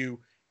agree with you,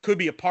 could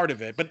be a part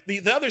of it. But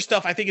the other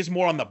stuff I think is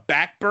more on the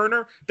back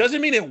burner. Doesn't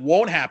mean it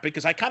won't happen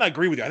because I kind of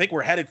agree with you. I think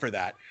we're headed for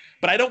that.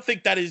 But I don't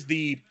think that is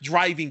the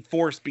driving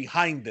force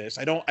behind this.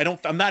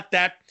 I'm not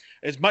that,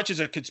 as much as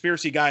a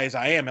conspiracy guy as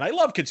I am, and I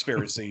love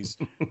conspiracies,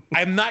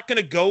 I'm not going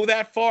to go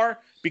that far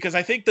because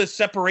I think the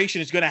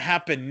separation is going to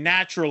happen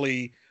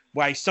naturally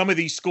by some of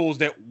these schools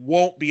that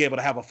won't be able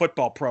to have a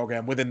football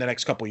program within the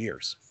next couple of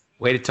years.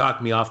 Way to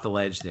talk me off the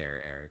ledge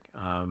there, Eric.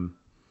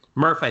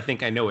 Murph, I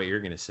think I know what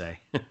you're going to say.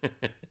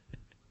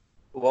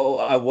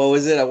 Well, what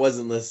was it? I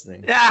wasn't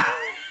listening. Yeah.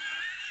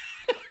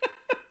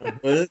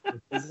 What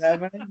is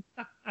happening?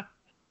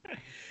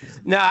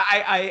 No,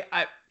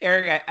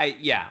 Eric,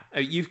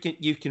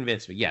 you've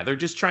convinced me. Yeah, they're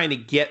just trying to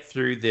get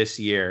through this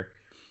year.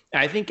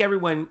 I think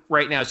everyone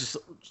right now is just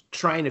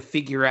trying to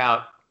figure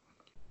out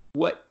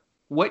what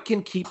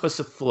can keep us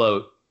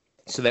afloat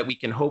so that we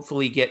can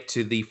hopefully get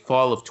to the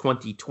fall of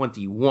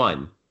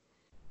 2021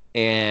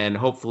 and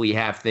hopefully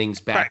have things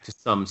back to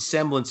some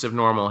semblance of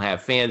normal,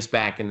 have fans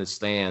back in the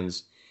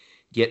stands,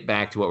 get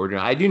back to what we're doing.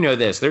 I do know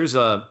this.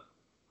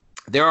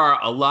 There are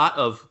a lot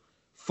of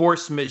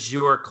force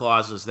majeure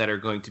clauses that are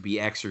going to be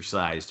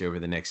exercised over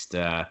the next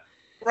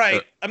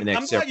right. I'm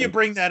glad you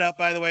bring that up,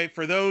 by the way,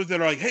 for those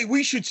that are like, hey,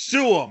 we should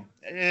sue them.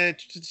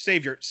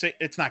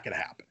 It's not going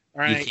to happen.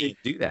 All right. You can't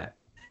do that.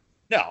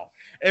 No.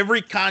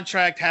 Every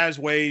contract has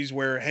ways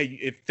where, hey,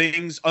 if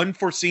things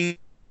unforeseen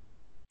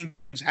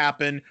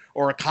happen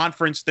or a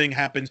conference thing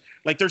happens,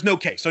 like there's no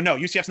case. So no,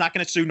 UCF's not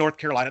going to sue North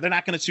Carolina. They're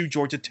not going to sue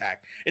Georgia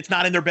Tech. It's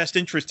not in their best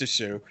interest to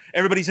sue.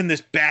 Everybody's in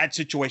this bad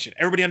situation.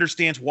 Everybody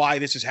understands why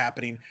this is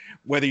happening,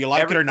 whether you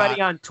like it or not.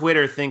 Everybody on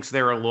Twitter thinks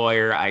they're a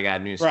lawyer. I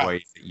got news for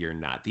you. You're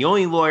not. The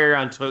only lawyer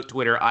on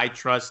Twitter I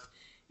trust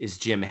is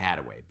Jim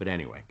Hadaway. But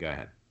anyway, go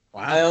ahead.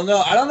 Wow.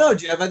 I don't know,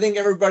 Jeff. I think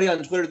everybody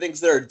on Twitter thinks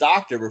they're a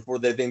doctor before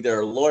they think they're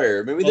a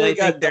lawyer. Maybe they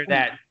think they're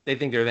that. They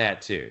think they're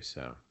that too.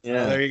 So yeah,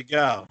 well, there you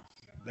go.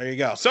 There you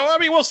go. So, I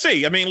mean, we'll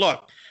see. I mean,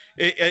 look,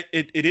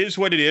 it is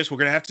what it is. We're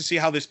going to have to see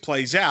how this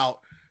plays out.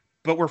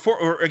 But we're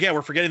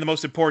forgetting the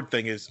most important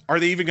thing is, are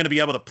they even going to be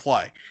able to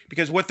play?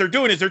 Because what they're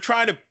doing is they're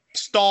trying to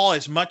stall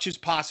as much as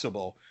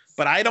possible.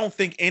 But I don't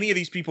think any of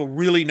these people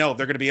really know if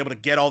they're going to be able to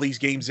get all these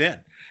games in.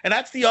 And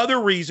that's the other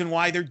reason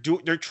why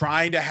they're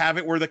trying to have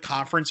it where the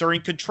conference are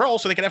in control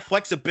so they can have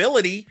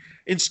flexibility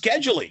in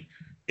scheduling.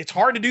 It's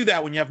hard to do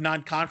that when you have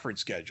non-conference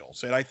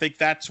schedules. And I think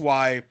that's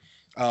why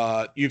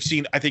you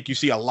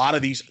see a lot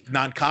of these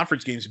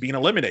non-conference games being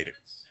eliminated.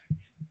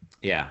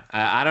 Yeah,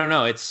 I don't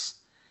know.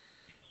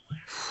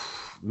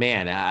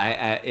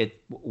 man,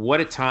 what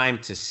a time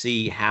to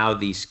see how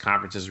these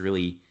conferences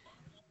really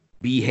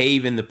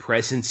behave in the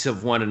presence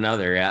of one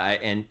another.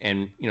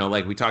 And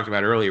like we talked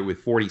about earlier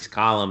with 40's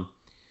column,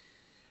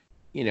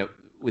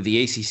 with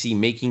the ACC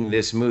making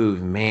this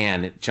move,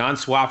 man, John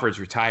Swofford's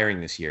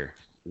retiring this year.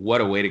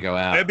 What a way to go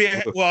out. If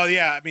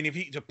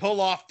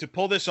to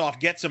pull this off,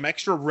 get some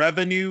extra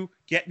revenue,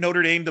 get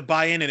Notre Dame to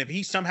buy in. And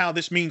if somehow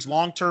this means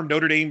long-term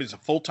Notre Dame is a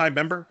full-time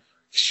member,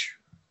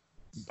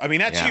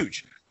 that's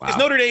huge. Because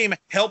Notre Dame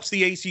helps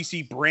the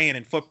ACC brand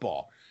in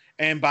football,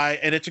 and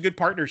it's a good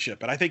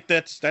partnership. And I think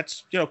that's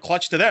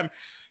clutch to them.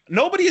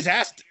 Nobody has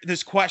asked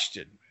this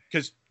question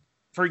because,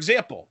 for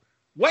example,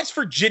 West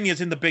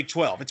Virginia's in the Big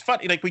 12. It's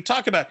funny, like we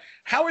talk about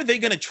how are they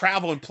going to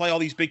travel and play all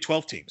these Big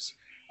 12 teams.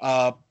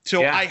 I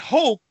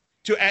hope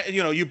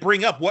you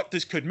bring up what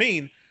this could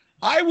mean.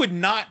 I would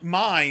not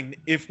mind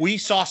if we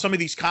saw some of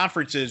these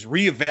conferences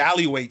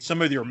reevaluate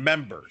some of their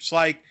members.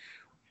 Like,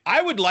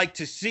 I would like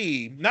to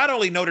see not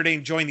only Notre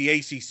Dame join the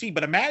ACC,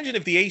 but imagine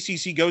if the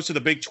ACC goes to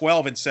the Big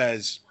 12 and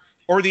says,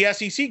 or the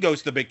SEC goes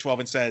to the Big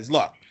 12 and says,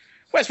 look,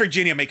 West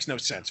Virginia makes no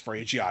sense for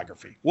your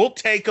geography. We'll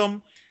take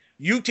them.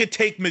 You could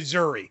take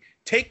Missouri.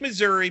 Take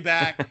Missouri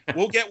back.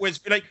 We'll get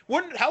West.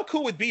 How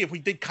cool would it be if we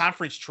did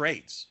conference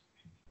trades?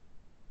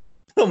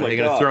 Oh my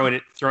God!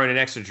 Throw in an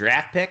extra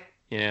draft pick.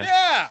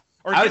 Yeah.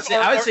 I would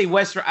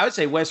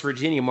say West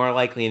Virginia more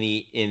likely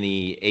in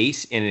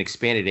an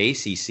expanded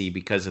ACC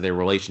because of their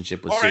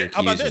relationship with Syracuse.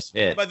 How about this?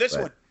 Pitt, how about this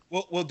one?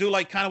 We'll do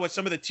like kind of what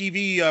some of the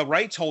TV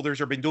rights holders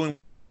have been doing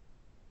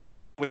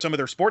with some of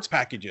their sports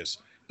packages.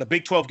 The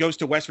Big 12 goes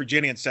to West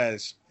Virginia and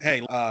says,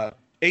 "Hey,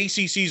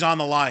 ACC's on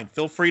the line.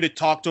 Feel free to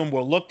talk to them.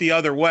 We'll look the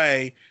other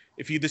way.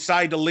 If you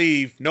decide to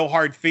leave, no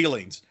hard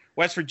feelings."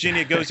 West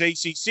Virginia goes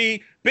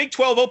ACC. Big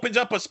 12 opens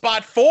up a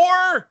spot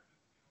for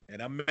an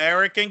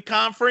American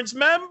Conference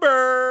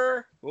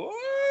member. Ooh.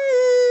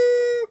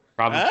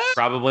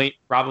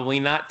 Probably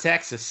not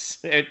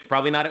Texas.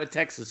 Probably not at a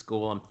Texas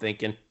school, I'm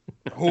thinking.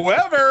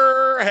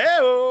 Whoever.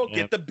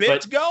 Get the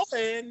bids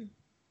going.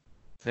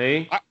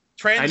 See?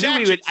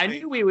 I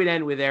knew we would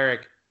end with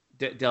Eric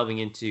delving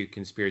into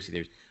conspiracy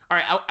theories. All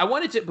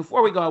right,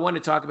 before we go, I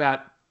wanted to talk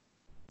about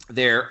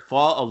their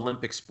fall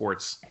Olympic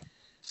sports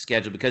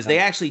schedule because they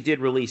actually did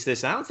release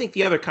this. I don't think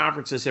the other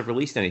conferences have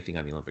released anything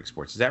on the Olympic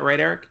sports. Is that right,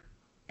 Eric?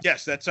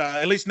 Yes, that's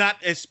at least not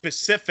as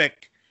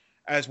specific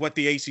as what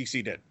the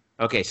ACC did.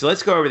 Okay, so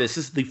let's go over this.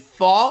 This is the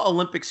fall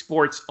Olympic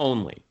sports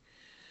only.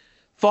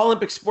 Fall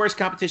Olympic sports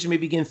competition may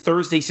begin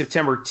Thursday,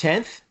 September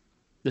 10th.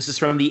 This is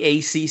from the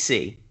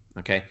ACC.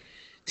 Okay.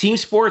 Team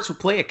sports will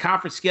play a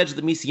conference schedule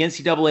that meets the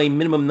NCAA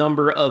minimum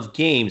number of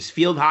games.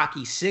 Field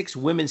hockey 6,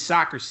 women's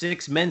soccer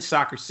 6, men's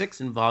soccer 6,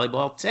 and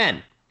volleyball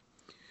 10.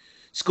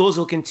 Schools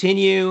will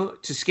continue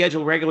to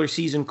schedule regular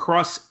season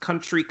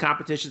cross-country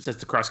competitions, that's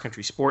the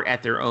cross-country sport,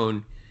 at their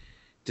own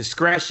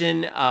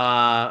discretion.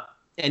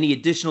 Any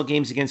additional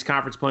games against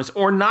conference opponents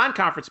or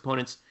non-conference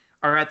opponents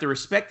are at the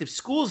respective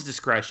school's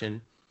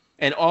discretion,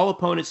 and all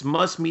opponents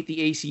must meet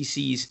the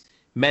ACC's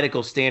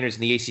medical standards,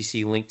 and the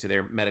ACC link to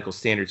their medical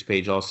standards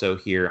page also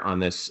here on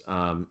this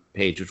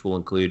page, which we'll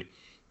include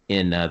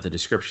in the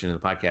description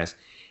of the podcast.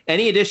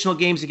 Any additional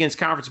games against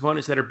conference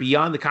opponents that are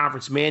beyond the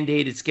conference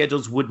mandated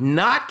schedules would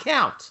not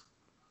count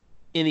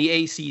in the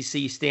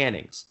ACC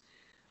standings.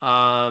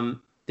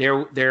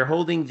 They're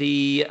holding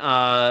the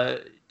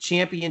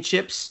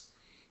championships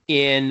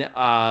in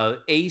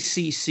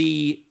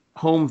ACC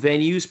home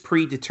venues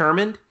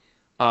predetermined.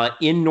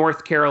 In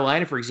North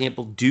Carolina, for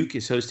example, Duke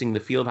is hosting the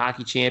field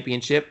hockey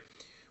championship.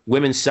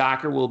 Women's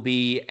soccer will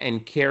be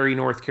in Cary,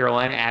 North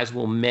Carolina, as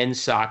will men's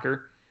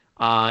soccer.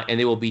 And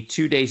there will be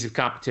 2 days of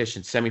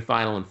competition,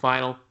 semifinal and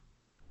final.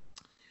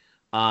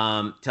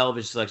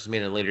 Television selections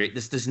made at a later date.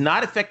 This does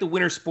not affect the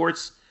winter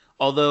sports,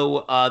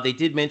 although they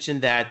did mention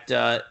that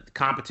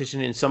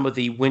competition in some of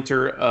the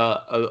winter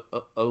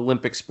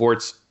Olympic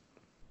sports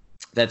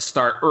that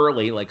start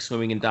early, like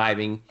swimming and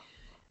diving,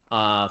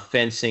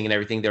 fencing and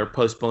everything, they're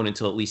postponed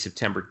until at least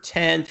September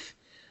 10th.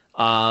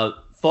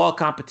 Fall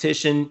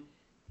competition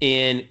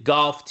in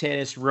golf,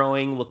 tennis,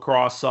 rowing,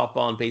 lacrosse,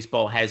 softball, and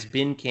baseball has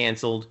been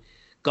canceled.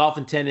 Golf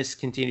and tennis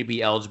continue to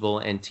be eligible,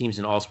 and teams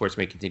in all sports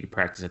may continue to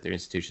practice at their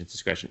institution's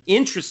discretion.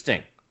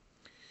 Interesting.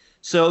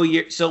 So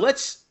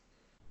let's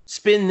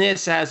spin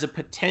this as a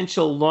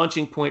potential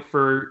launching point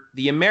for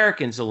the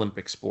Americans'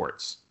 Olympic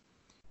sports.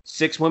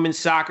 6 women's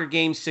soccer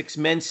games, 6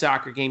 men's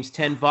soccer games,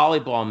 10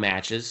 volleyball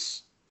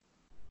matches,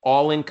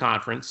 all in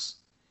conference.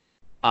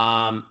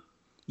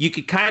 You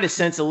could kind of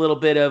sense a little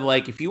bit of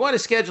like, if you want to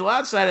schedule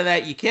outside of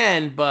that, you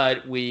can,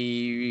 but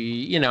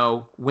we,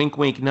 wink,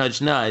 wink,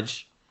 nudge,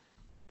 nudge.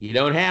 You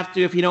don't have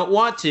to if you don't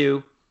want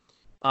to.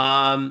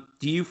 Do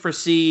you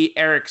foresee,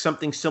 Eric,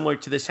 something similar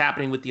to this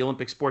happening with the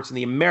Olympic sports and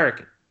the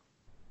American?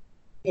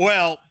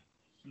 Well,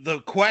 the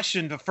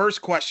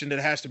first question that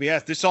has to be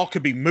asked, this all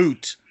could be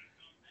moot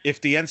if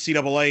the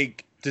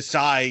NCAA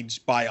decides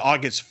by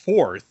August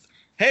 4th,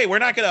 hey, we're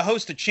not going to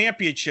host a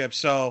championship,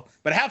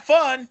 but have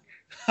fun.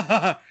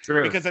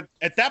 True. Because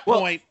at that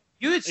point,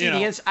 you would see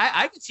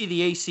I could see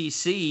the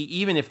ACC,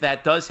 even if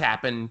that does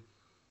happen,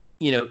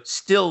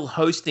 still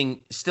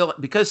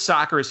because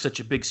soccer is such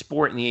a big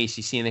sport in the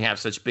ACC and they have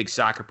such big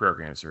soccer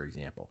programs, for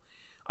example,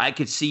 I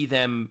could see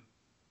them,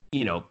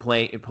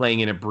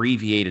 playing an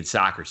abbreviated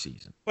soccer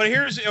season. But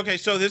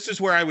so this is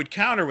where I would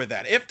counter with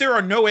that. If there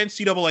are no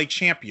NCAA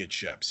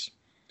championships,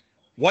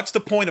 what's the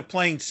point of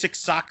playing 6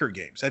 soccer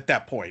games at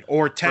that point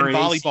or 10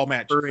 volleyball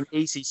matches? For an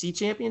ACC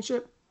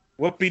championship?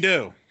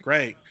 Whoop-de-doo.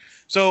 Great.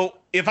 So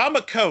if I'm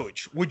a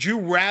coach, would you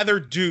rather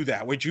do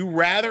that? Would you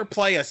rather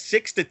play a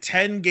 6 to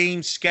 10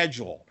 game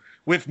schedule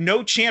with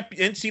no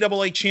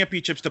NCAA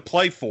championships to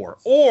play for?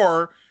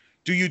 Or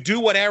do you do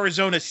what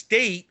Arizona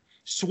State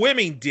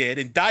swimming did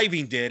and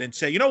diving did and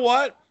say, you know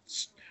what?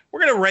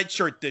 We're going to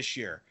redshirt this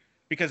year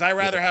because I'd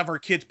rather have our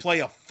kids play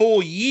a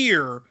full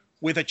year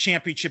with a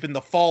championship in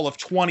the fall of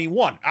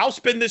 21. I'll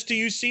spin this to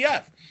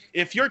UCF.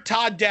 If you're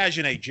Todd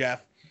Dagenais,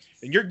 Jeff,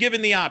 and you're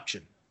given the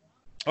option,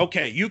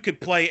 okay, you could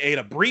play an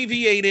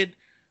abbreviated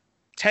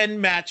 10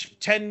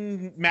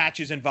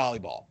 matches in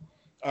volleyball,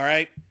 all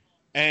right?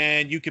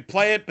 And you could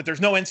play it, but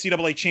there's no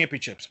NCAA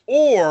championships.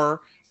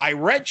 Or I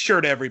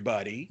redshirt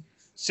everybody,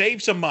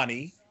 save some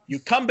money, you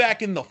come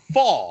back in the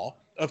fall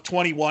of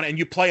 21 and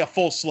you play a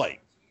full slate.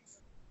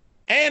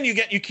 And you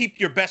keep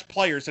your best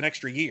players an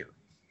extra year.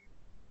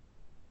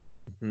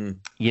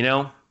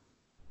 Mm-hmm.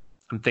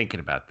 I'm thinking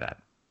about that.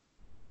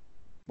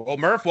 Well,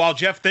 Murph, while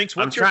Jeff thinks,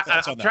 what's your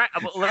thoughts on that?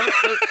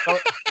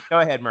 Go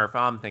ahead, Murph.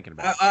 I'm thinking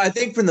about it. I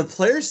think from the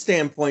player's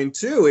standpoint,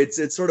 too,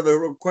 it's sort of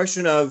a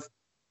question of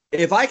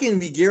if I can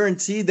be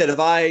guaranteed that if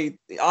I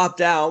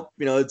opt out,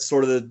 it's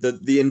sort of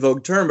the in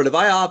vogue term, but if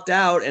I opt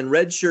out and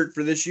redshirt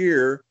for this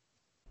year,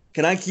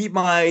 can I keep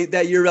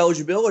that year of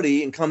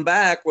eligibility and come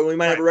back when we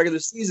might have a regular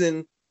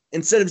season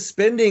instead of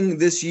spending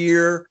this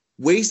year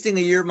wasting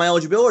a year of my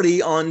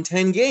eligibility on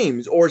 10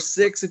 games or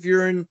 6 if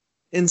you're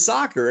in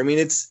soccer? I mean,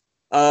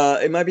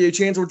 it might be a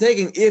chance we're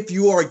taking if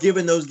you are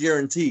given those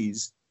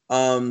guarantees.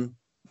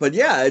 But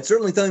yeah, it's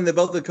certainly something that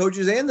both the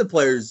coaches and the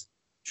players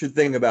should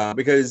think about,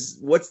 because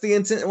what's the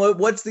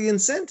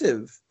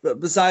incentive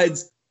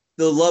besides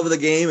the love of the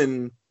game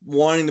and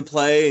wanting to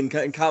play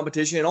and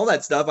competition and all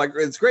that stuff?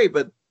 It's great,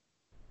 but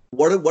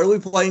what are we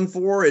playing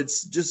for?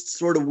 It's just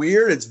sort of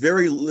weird. It's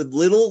very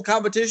little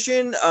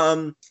competition.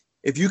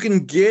 If you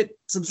can get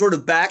some sort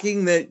of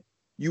backing that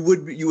you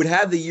would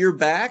have the year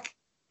back,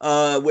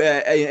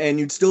 and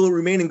you'd still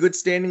remain in good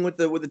standing with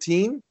the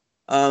team.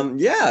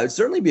 It'd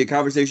certainly be a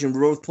conversation for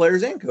both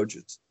players and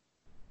coaches.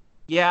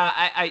 Yeah,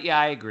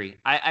 I agree.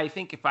 I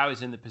think if I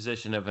was in the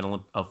position of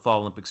a fall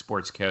Olympic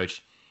sports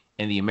coach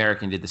and the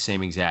American did the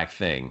same exact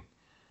thing,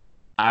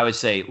 I would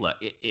say, look,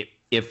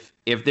 if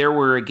there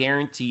were a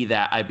guarantee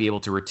that I'd be able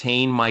to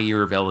retain my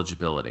year of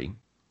eligibility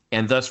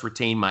and thus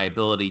retain my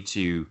ability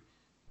to,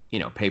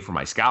 pay for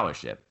my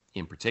scholarship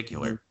in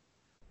particular,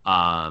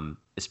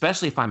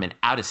 especially if I'm an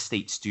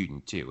out-of-state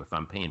student too, if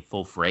I'm paying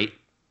full freight,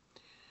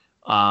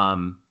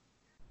 I'm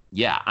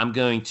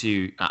going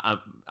to,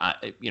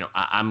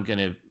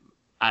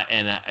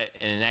 and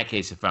in that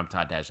case, if I'm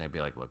Todd Dagenais, I'd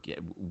be like, look,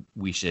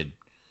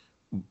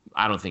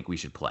 I don't think we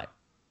should play,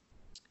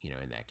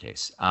 in that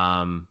case.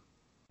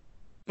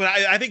 But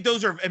I think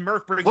those are, and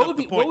Murph brings up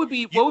the point.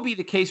 What would be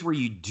the case where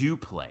you do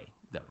play,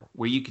 though,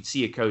 where you could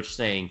see a coach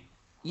saying,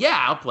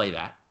 yeah, I'll play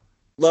that.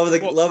 Love of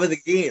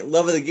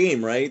the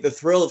game, right? The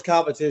thrill of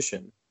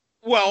competition.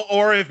 Well,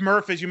 or if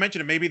Murph, as you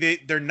mentioned, maybe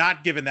they're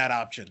not given that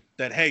option.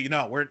 That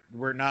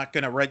you're not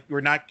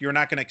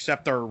gonna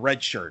accept our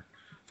red shirt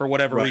for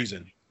whatever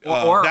reason.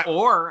 Or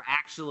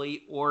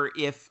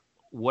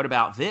what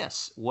about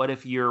this? What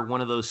if you're one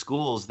of those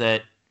schools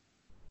that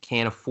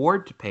can't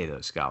afford to pay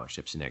those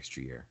scholarships an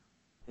extra year?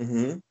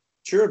 Mm-hmm.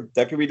 Sure,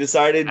 that could be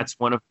decided. That's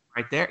one of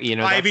right there.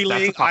 Ivy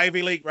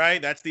League,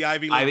 right? That's the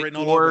Ivy League written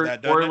all over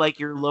that. Or like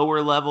your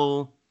lower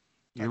level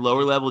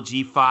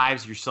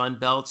G5s, your Sun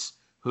Belts.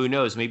 Who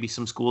knows? Maybe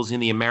some schools in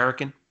the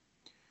American.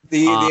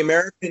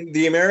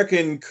 The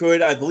American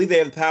could, I believe, they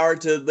have the power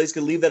to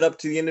basically leave that up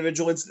to the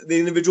individual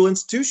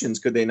institutions.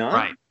 Could they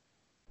not?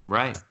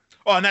 Right.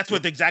 Oh, and that's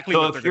what they're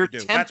going to do.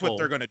 That's what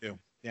they're going to do.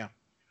 Yeah.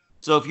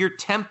 So if you're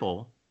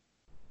Temple,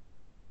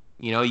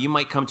 you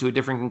might come to a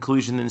different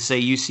conclusion than, say,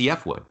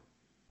 UCF would.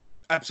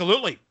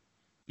 Absolutely.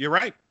 You're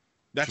right.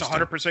 That's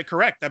 100%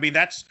 correct. I mean,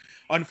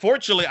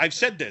 unfortunately, I've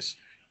said this.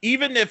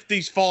 Even if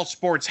these fall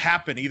sports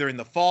happen either in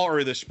the fall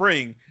or the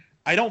spring,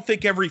 I don't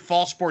think every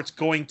fall sport's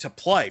going to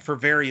play for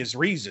various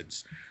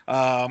reasons.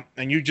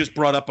 And you just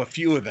brought up a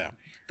few of them.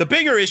 The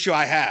bigger issue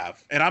I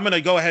have, and I'm going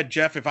to go ahead,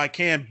 Jeff, if I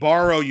can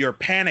borrow your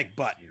panic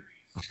button,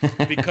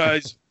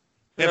 because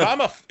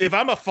if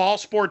I'm a fall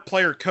sport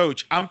player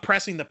coach, I'm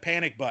pressing the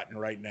panic button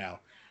right now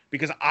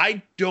because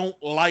I don't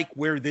like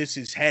where this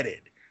is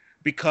headed.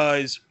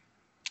 Because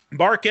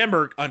Mark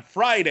Emmert on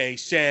Friday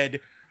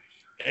said,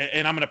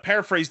 and I'm going to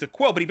paraphrase the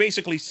quote, but he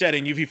basically said,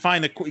 and if you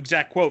find the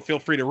exact quote, feel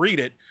free to read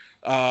it.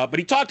 But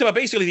he talked about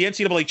basically the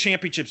NCAA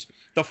championships.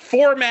 The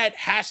format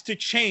has to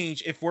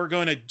change if we're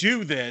going to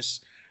do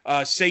this.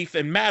 safe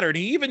and matter. And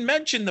he even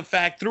mentioned the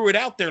fact, threw it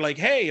out there like,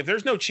 hey, if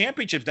there's no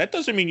championships, that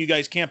doesn't mean you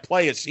guys can't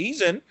play a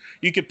season.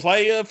 You could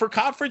play for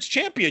conference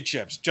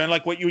championships, kind of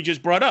like what you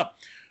just brought up.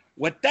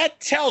 What that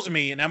tells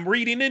me, and I'm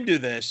reading into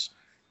this,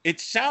 it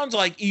sounds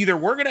like either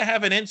we're going to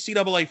have an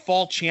NCAA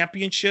fall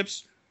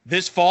championships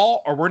this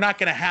fall, or we're not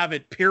going to have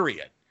it,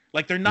 period.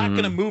 Like they're not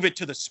going to move it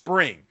to the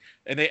spring.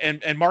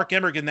 And Mark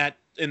Emmert in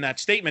that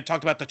statement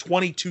talked about the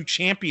 22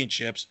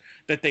 championships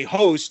that they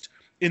host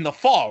in the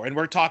fall. And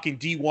we're talking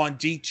D1,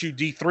 D2,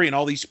 D3, and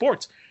all these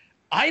sports.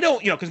 I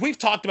don't, because we've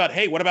talked about,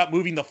 hey, what about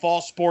moving the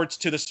fall sports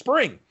to the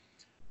spring?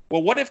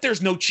 Well, what if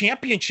there's no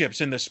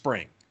championships in the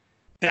spring?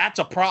 That's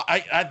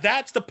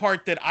that's the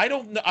part that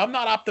I'm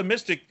not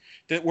optimistic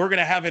that we're going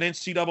to have an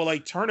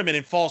NCAA tournament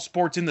in fall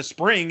sports in the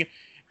spring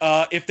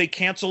if they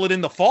cancel it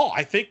in the fall.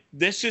 I think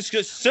this is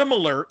just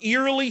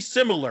eerily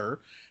similar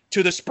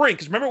to the spring.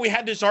 Because remember, we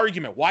had this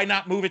argument. Why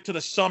not move it to the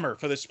summer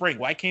for the spring?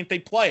 Why can't they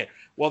play it?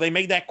 Well, they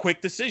made that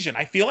quick decision.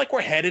 I feel like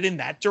we're headed in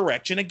that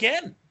direction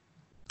again.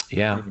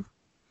 Yeah.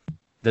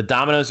 The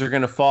dominoes are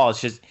going to fall.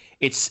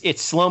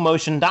 It's slow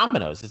motion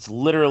dominoes. It's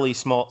literally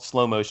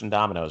slow motion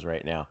dominoes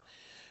right now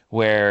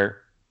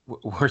where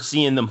we're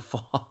seeing them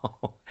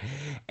fall.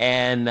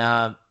 And,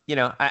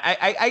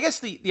 I guess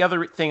the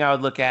other thing I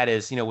would look at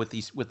is,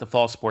 with the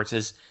fall sports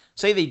is,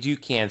 say they do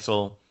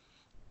cancel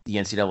the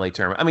NCAA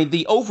tournament. I mean,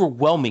 the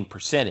overwhelming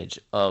percentage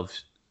of,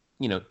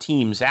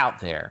 teams out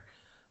there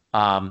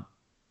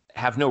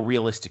have no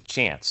realistic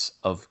chance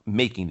of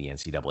making the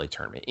NCAA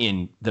tournament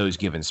in those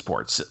given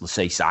sports, let's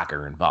say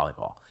soccer and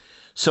volleyball.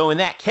 So in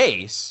that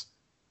case,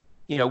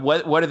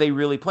 what are they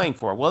really playing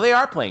for? Well, they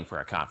are playing for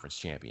a conference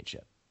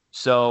championship.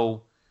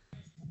 So,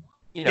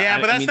 but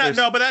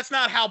that's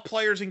not how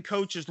players and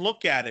coaches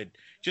look at it.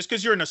 Just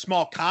because you're in a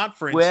small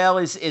conference. Well,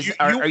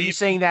 are you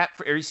saying that?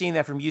 Are you seeing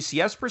that from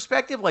UCF's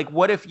perspective? Like,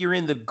 what if you're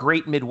in the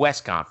Great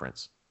Midwest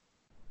Conference?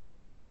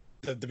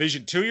 The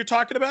Division II you're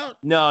talking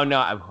about? No.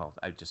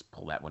 I just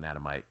pulled that one out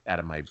of my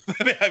head.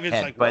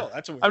 Like,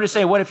 but I'm just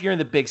saying, what if you're in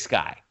the Big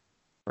Sky,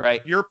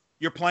 right?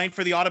 You're playing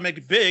for the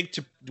automatic big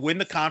to win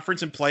the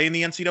conference and play in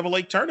the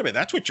NCAA tournament.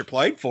 That's what you're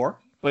playing for.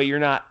 But you're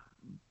not.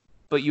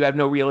 But you have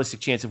no realistic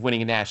chance of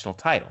winning a national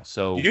title.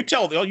 So you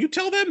tell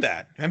them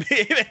that. I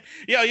mean,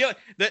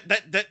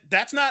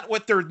 that's not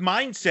what their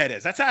mindset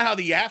is. That's not how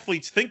the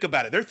athletes think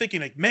about it. They're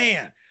thinking like,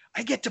 man,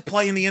 I get to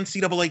play in the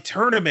NCAA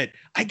tournament.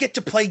 I get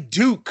to play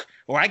Duke,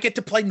 or I get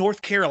to play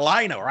North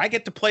Carolina, or I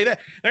get to play that.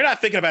 They're not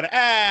thinking about it.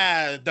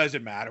 It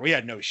doesn't matter. We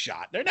had no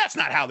shot. That's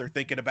not how they're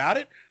thinking about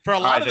it. For a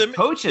lot of them,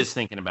 coaches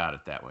thinking about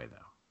it that way, though.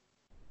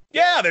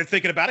 Yeah, they're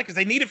thinking about it because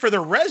they need it for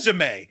their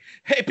resume.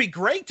 Hey, it'd be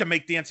great to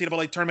make the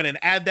NCAA tournament and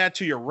add that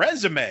to your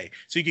resume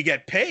so you could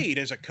get paid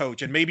as a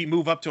coach and maybe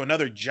move up to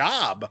another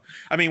job.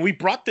 I mean, we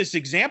brought this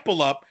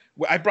example up.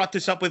 I brought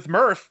this up with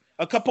Murph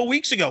a couple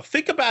weeks ago.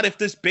 Think about if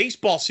this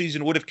baseball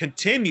season would have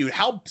continued,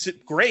 how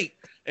great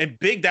and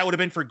big that would have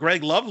been for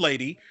Greg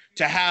Lovelady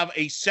to have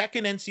a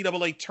second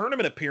NCAA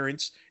tournament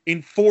appearance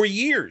in 4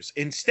 years.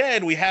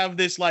 Instead, we have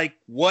this like,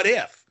 what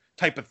if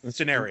type of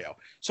scenario.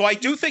 So I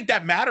do think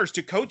that matters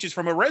to coaches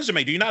from a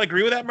resume. Do you not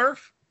agree with that,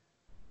 Murph?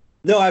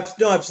 No,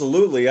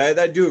 absolutely.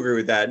 I do agree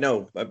with that.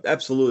 No, I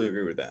absolutely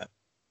agree with that.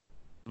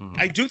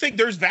 I do think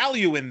there's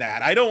value in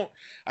that.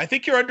 I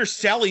think you're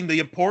underselling the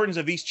importance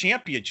of these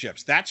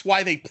championships. That's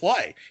why they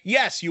play.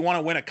 Yes, you want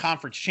to win a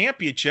conference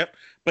championship,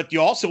 but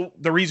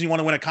the reason you want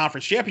to win a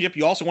conference championship,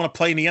 you also want to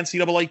play in the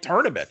NCAA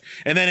tournament.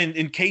 And then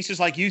in cases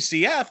like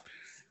UCF,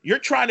 you're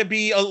trying to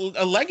be a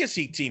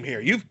legacy team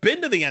here. You've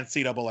been to the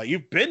NCAA.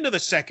 You've been to the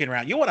second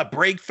round. You want to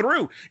break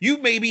through. You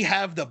maybe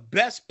have the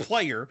best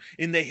player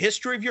in the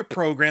history of your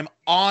program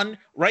on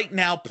right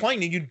now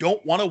playing, and you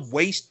don't want to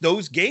waste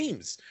those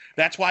games.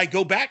 That's why I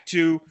go back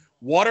to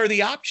what are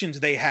the options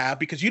they have,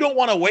 because you don't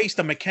want to waste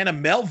a McKenna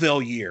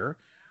Melville year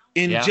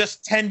in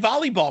just 10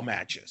 volleyball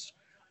matches.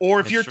 Or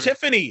if you're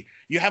Tiffany,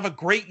 you have a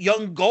great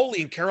young goalie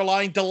in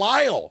Caroline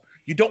Delisle.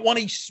 You don't want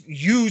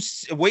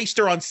to waste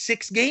her on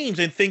 6 games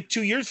and think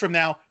 2 years from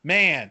now,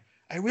 man,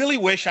 I really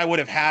wish I would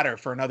have had her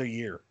for another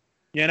year.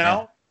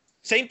 Yeah.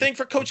 Same thing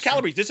for Coach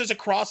Calabrese. This is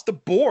across the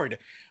board.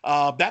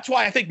 That's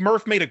why I think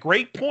Murph made a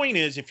great point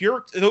is if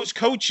you're those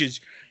coaches,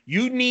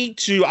 you need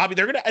to,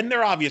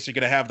 they're obviously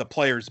going to have the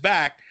players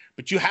back,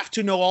 but you have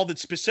to know all the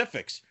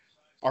specifics.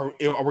 Are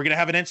we going to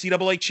have an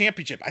NCAA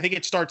championship? I think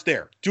it starts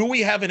there. Do we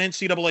have an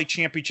NCAA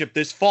championship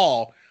this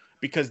fall?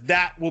 Because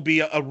that will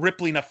be a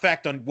rippling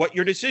effect on what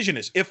your decision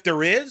is. If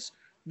there is,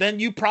 then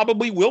you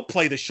probably will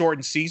play the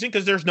shortened season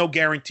because there's no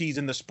guarantees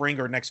in the spring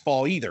or next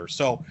fall either.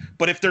 So,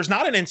 but if there's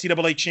not an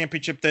NCAA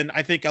championship, then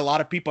I think a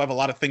lot of people have a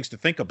lot of things to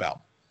think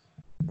about.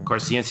 Of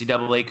course, the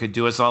NCAA could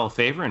do us all a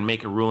favor and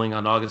make a ruling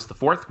on August the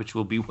 4th, which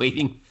we'll be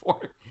waiting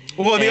for.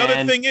 Well, the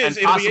other thing is,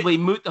 and possibly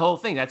moot the whole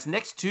thing. That's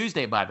next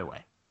Tuesday, by the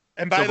way.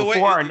 And by the way,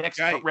 before our next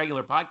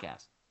regular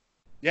podcast.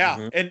 Yeah.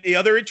 Mm-hmm. And the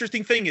other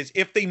interesting thing is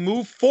if they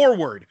move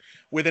forward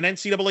with an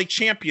NCAA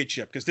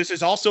championship, because this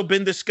has also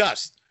been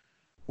discussed,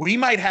 we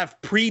might have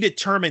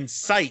predetermined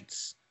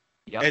sites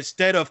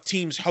instead of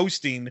teams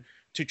hosting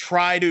to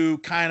try to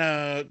kind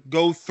of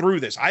go through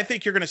this. I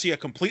think you're going to see a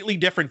completely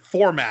different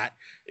format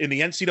in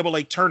the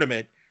NCAA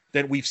tournament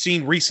than we've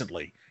seen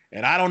recently.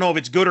 And I don't know if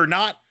it's good or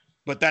not,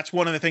 but that's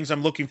one of the things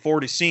I'm looking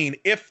forward to seeing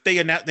if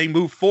they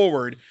move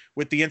forward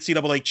with the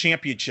NCAA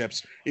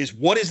championships, is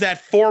what is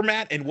that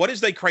format and what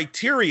is the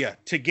criteria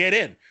to get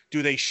in?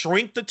 Do they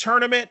shrink the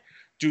tournament?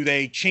 Do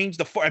they change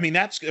there's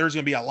going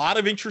to be a lot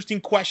of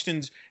interesting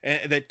questions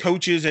that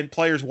coaches and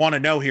players want to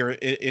know here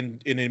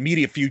in the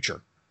immediate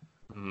future.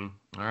 Mm-hmm.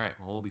 All right.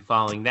 Well, we'll be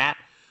following that.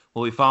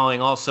 We'll be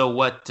following also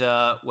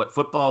what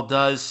football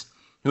does.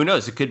 Who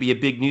knows? It could be a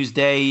big news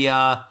day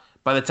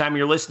by the time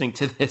you're listening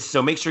to this.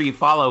 So make sure you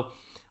follow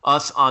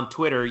us on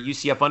Twitter,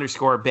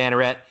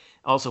 UCF_Banneret.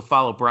 Also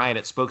follow Brian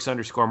at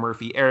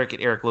Spokes_Murphy, Eric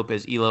at Eric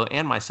Lopez Elo,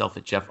 and myself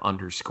at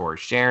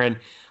Jeff_Sharon.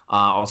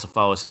 Also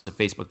follow us at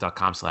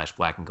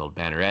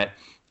Facebook.com/blackandgoldbanneret.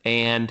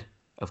 And,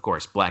 of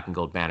course,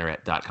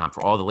 blackandgoldbanneret.com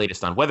for all the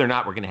latest on whether or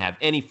not we're going to have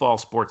any fall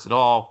sports at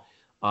all.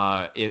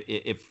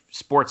 If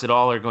sports at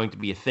all are going to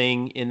be a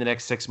thing in the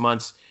next 6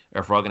 months,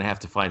 or if we're all going to have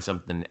to find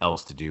something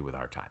else to do with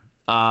our time.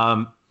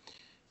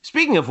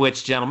 Speaking of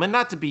which, gentlemen,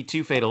 not to be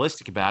too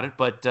fatalistic about it,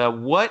 but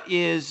what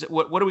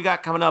do we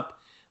got coming up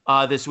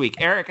this week?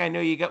 Eric, I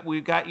know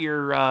we've got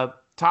your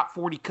top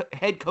 40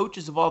 head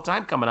coaches of all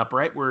time coming up,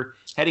 right? We're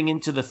heading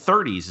into the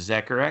 30s, is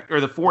that correct?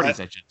 Or the 40s,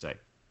 I should say.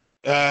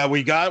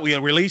 We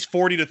released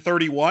 40 to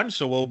 31,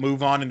 so we'll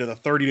move on into the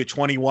 30 to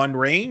 21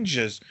 range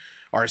as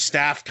our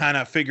staff kind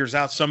of figures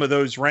out some of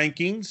those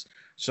rankings.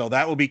 So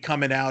that will be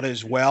coming out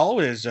as well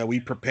as we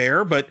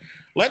prepare. But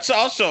let's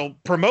also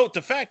promote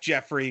the fact,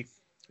 Jeffrey,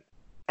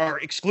 our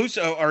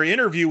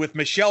interview with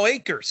Michelle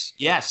Akers.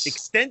 Yes.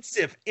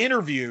 Extensive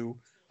interview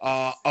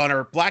on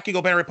our Black and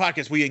Gold Banneret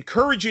podcast. We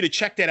encourage you to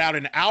check that out.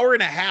 An hour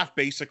and a half,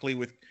 basically,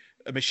 with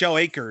Michelle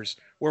Akers,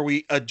 where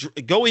we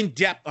go in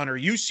depth on her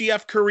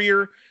UCF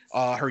career,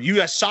 her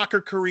U.S.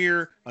 soccer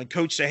career, on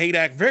Coach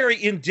Sahaydak. Very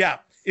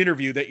in-depth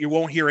interview that you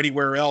won't hear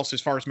anywhere else,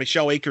 as far as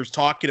Michelle Akers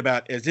talking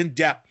about as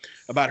in-depth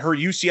about her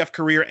UCF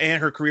career and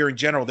her career in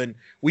general than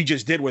we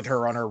just did with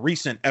her on our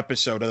recent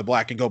episode of the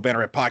Black and Gold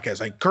Banneret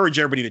podcast. I encourage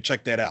everybody to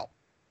check that out.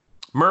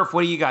 Murph,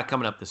 what do you got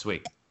coming up this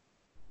week?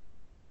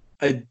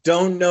 I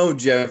don't know,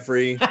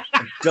 Jeffrey. I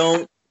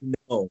don't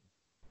know.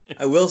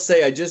 I will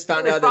say I just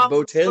found out that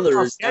Bo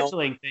Taylor is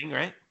scheduling thing,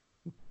 right?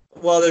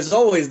 Well, there's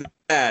always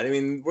that. I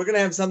mean, we're gonna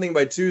have something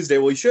by Tuesday.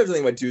 Well, we should have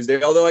something by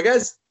Tuesday. Although I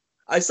guess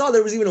I saw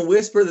there was even a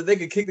whisper that they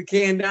could kick the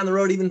can down the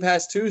road even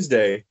past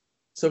Tuesday.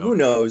 So who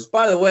knows?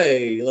 By the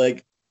way,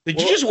 like,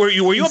 were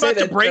you about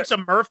to break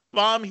some Murph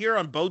bomb here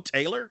on Bo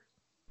Taylor?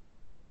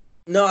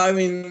 No, I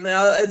mean,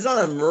 it's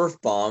not a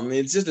Murph bomb.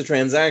 It's just a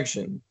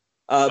transaction.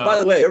 By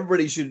the way,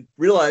 everybody should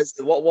realize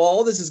that while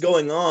all this is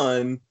going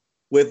on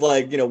with,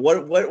 like, you know, what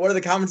are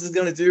the conferences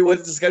going to do?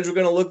 What's the schedule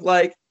going to look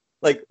like?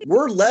 Like,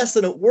 we're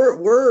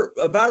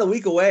about a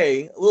week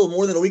away, a little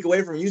more than a week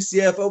away from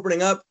UCF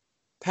opening up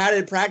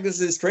padded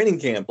practices training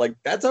camp. Like,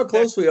 that's how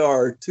close we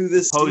are to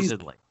this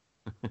supposedly.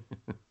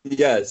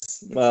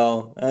 Yes.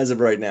 Well, as of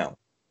right now.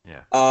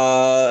 Yeah.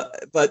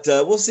 But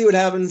we'll see what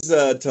happens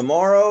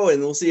tomorrow,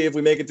 and we'll see if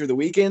we make it through the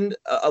weekend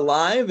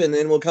alive, and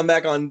then we'll come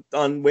back on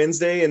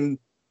Wednesday and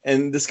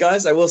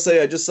discuss. I will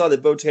say I just saw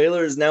that Bo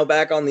Taylor is now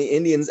back on the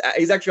Indians.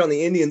 He's actually on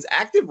the Indians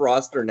active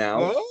roster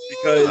now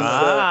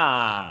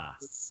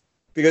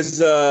because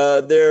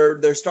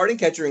their starting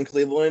catcher in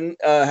Cleveland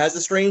has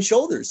a strained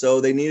shoulder, so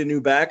they need a new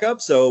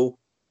backup. So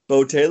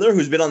Bo Taylor,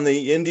 who's been on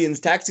the Indians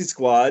taxi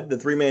squad, the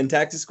 3-man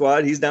taxi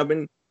squad, he's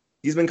been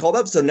called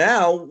up. So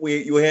now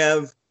you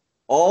have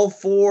all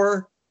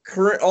four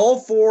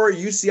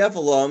UCF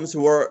alums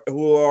who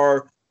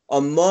are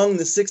among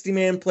the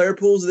 60-man player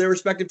pools of their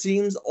respective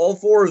teams. All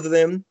four of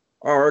them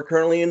are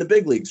currently in the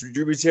big leagues.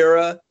 Drew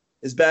Butera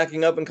is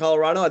backing up in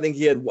Colorado. I think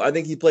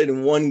he played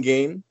in one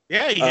game.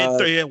 Yeah, he hit I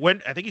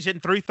think he's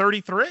hitting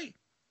 333.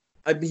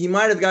 He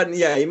might have had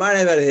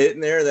a hit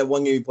in there that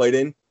one game he played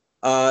in.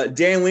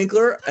 Dan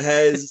Winkler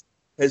has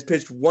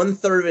pitched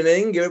 1/3 of an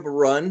inning, give up a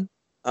run.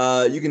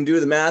 You can do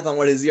the math on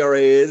what his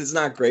ERA is. It's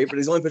not great, but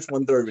he's only pitched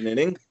 1/3 of an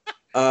inning.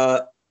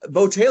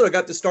 Bo Taylor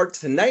got to start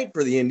tonight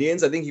for the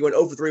Indians. I think he went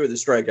 0 for 3 with a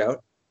strikeout.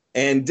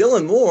 And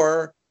Dylan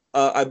Moore,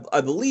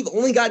 I believe,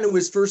 only got into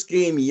his first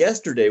game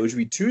yesterday, which would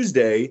be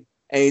Tuesday,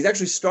 and he's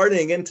actually starting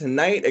again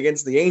tonight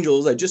against the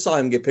Angels. I just saw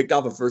him get picked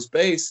off at first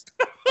base.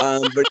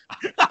 But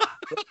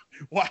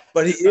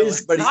he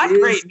is. But not he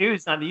is great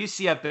news on the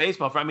UCF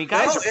baseball front. I mean,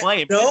 guys are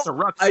playing. But it's a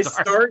rough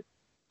start.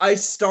 I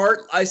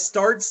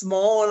start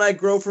small and I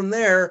grow from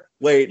there.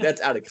 Wait,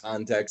 that's out of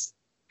context.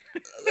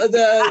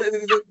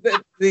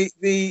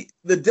 The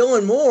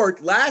Dylan Moore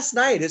last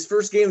night, his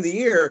first game of the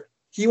year,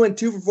 he went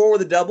 2 for 4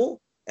 with a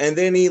double, and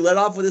then he led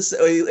off with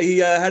he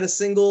had a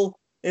single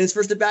in his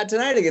first at bat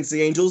tonight against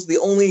the Angels. The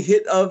only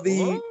hit of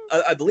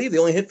I believe the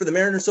only hit for the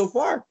Mariners so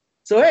far.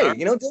 So hey,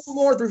 Dylan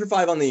Moore 3 for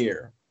 5 on the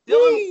year.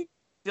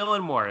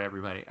 Dylan Moore,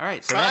 everybody. All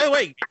right. So by the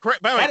way,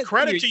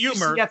 credit to you,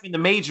 Murph. UCF in the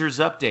majors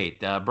update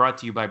brought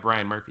to you by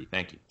Brian Murphy.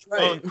 Thank you.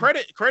 Right. Well,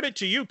 credit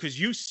to you, because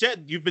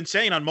you've been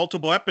saying on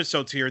multiple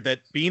episodes here that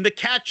being the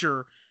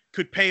catcher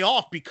could pay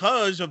off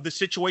because of the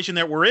situation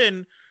that we're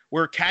in,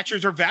 where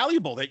catchers are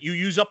valuable, that you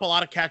use up a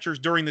lot of catchers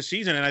during the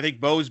season. And I think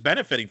Bo's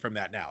benefiting from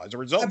that now as a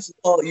result.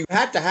 Absolutely. You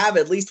have to have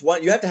at least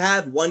one. You have to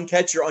have one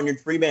catcher on your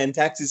 3-man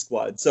taxi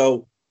squad.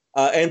 So,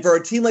 and for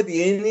a team like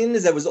the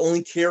Indians that was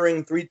only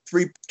carrying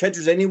three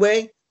catchers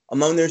anyway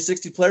among their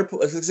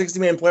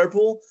 60-man player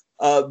pool,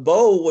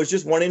 Bo was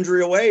just one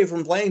injury away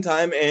from playing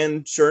time.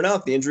 And sure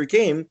enough, the injury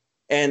came.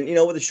 And,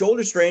 with a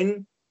shoulder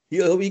strain, he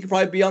could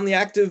probably be on the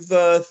active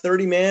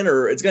 30-man,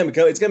 or it's going to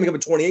become a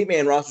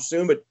 28-man roster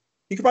soon, but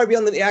he could probably be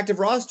on the active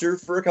roster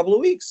for a couple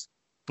of weeks.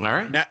 All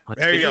right. Now,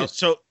 there you go.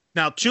 So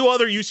now 2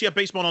 other UCF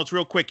baseball notes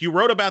real quick. You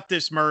wrote about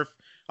this, Murph,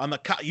 on the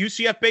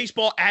UCF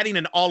baseball adding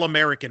an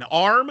All-American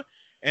arm,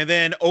 and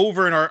then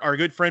over in our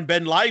good friend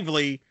Ben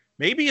Lively,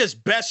 maybe his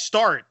best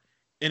start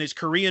in his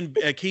Korean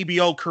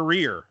KBO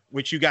career,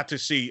 which you got to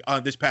see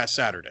on this past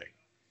Saturday.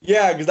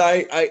 Yeah,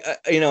 because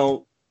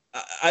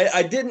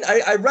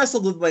I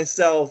wrestled with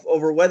myself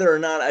over whether or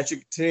not I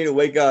should continue to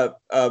wake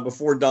up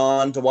before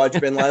dawn to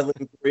watch Ben Lively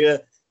in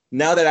Korea.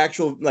 Now that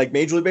actual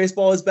Major League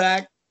Baseball is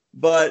back,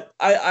 but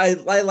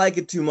I like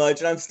it too much,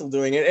 and I'm still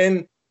doing it.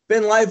 And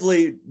Ben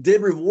Lively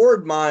did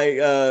reward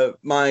my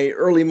my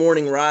early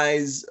morning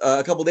rise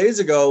a couple days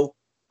ago.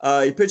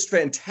 He pitched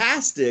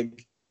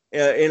fantastic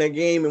in a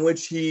game in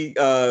which he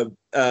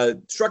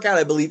struck out,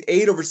 I believe,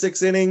 8 over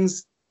 6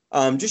 innings.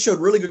 Just showed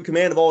really good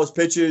command of all his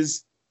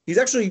pitches. He's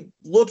actually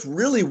looked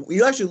really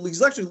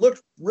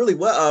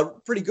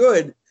well, pretty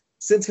good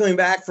since coming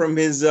back from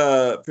his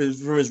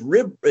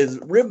rib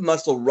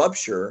muscle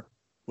rupture,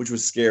 which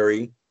was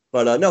scary.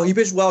 But no, he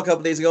pitched well a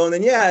couple days ago. And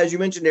then, as you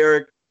mentioned,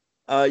 Eric,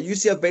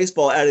 UCF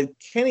baseball added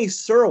Kenny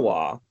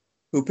Surwa,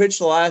 who pitched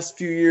the last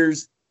few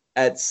years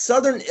at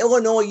Southern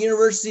Illinois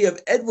University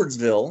of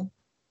Edwardsville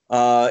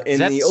in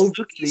the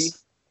OVC.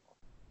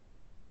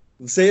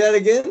 Say that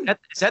again?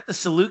 Is that the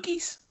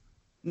Salukis?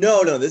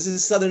 No, this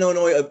is Southern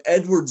Illinois of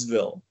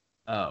Edwardsville.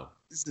 Oh,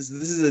 this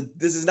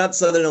is not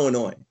Southern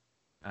Illinois.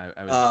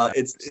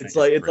 It's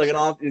like an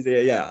off.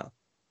 Yeah,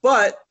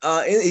 but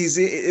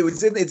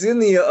it's in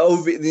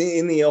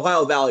the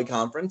Ohio Valley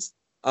Conference.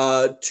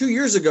 2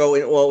 years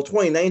ago,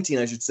 2019,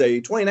 I should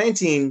say,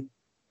 2019,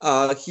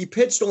 he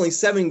pitched only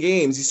 7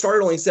 games. He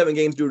started only 7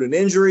 games due to an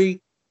injury.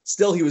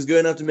 Still, he was good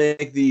enough to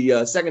make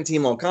the second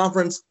team all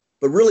conference.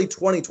 But really,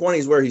 2020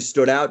 is where he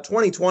stood out.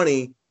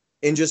 2020,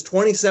 in just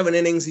 27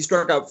 innings, he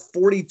struck out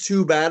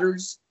 42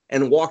 batters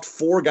and walked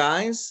 4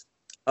 guys.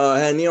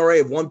 Had an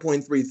ERA of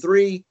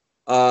 1.33.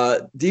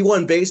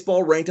 D1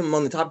 Baseball ranked him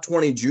among the top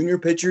 20 junior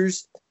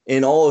pitchers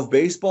in all of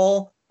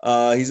baseball.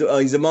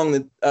 He's among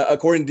the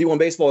according to D1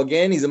 Baseball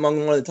again, he's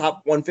among one of the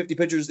top 150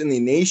 pitchers in the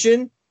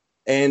nation.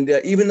 And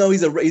even though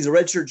he's a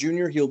redshirt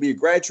junior, he'll be a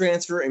grad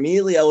transfer,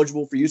 immediately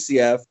eligible for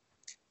UCF,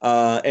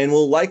 and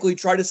will likely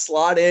try to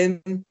slot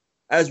in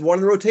as one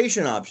of the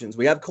rotation options.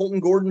 We have Colton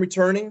Gordon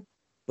returning,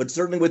 but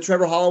certainly with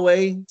Trevor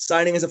Holloway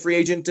signing as a free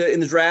agent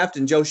in the draft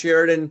and Joe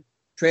Sheridan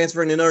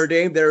transferring to Notre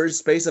Dame, there is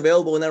space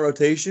available in that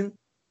rotation.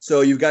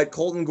 So you've got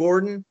Colton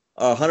Gordon,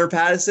 Hunter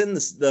Pattison,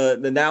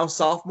 the now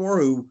sophomore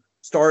who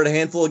started a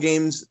handful of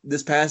games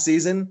this past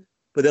season,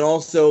 but then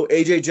also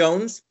AJ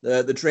Jones,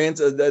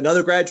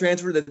 another grad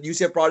transfer that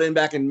UCF brought in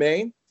back in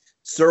May.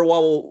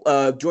 Surwa will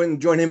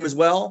join him as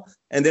well,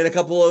 and then a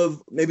couple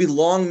of maybe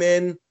long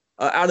men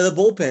out of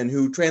the bullpen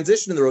who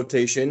transitioned to the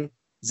rotation.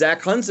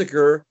 Zach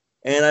Hunsaker,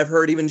 and I've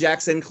heard even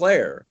Jack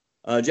Sinclair.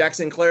 Jack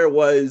Sinclair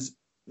was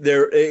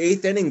their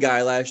 8th inning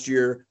guy last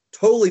year,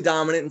 totally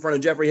dominant in front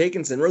of Jeffrey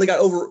Hakinson. Really got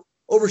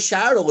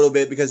overshadowed a little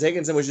bit because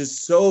Hakinson was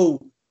just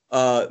so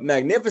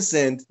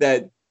magnificent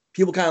that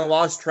people kind of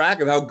lost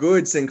track of how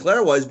good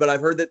Sinclair was. But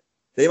I've heard that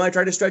they might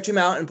try to stretch him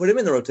out and put him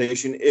in the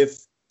rotation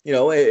if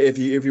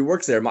he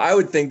works there. I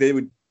would think they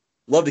would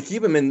love to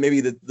keep him in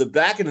maybe the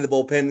back end of the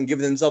bullpen and give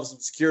themselves some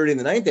security in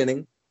the 9th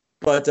inning.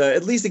 But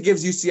at least it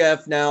gives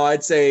UCF now,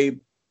 I'd say,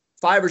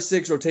 5 or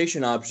 6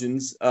 rotation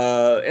options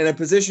in a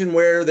position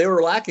where they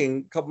were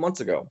lacking a couple months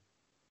ago.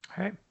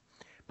 All right.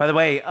 By the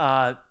way,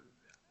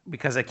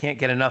 because I can't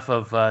get enough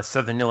of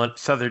Southern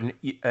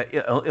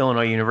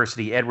Illinois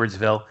University,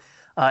 Edwardsville,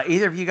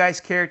 either of you guys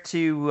care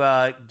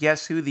to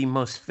guess who the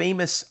most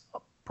famous,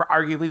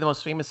 arguably the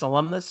most famous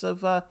alumnus of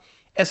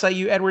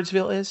SIU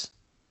Edwardsville is?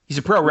 He's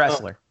a pro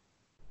wrestler.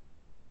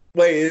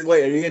 Wait,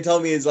 are you gonna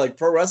tell me his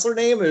pro wrestler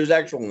name or his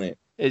actual name?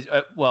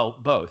 Well,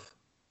 both.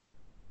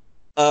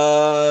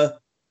 I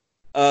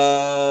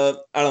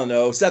don't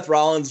know. Seth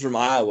Rollins from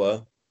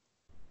Iowa.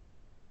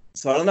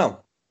 So I don't know.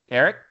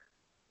 Eric?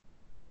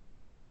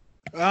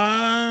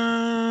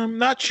 I'm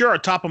not sure on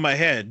top of my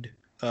head.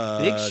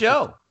 Big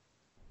Show.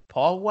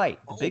 Paul White.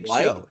 The Big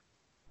Show.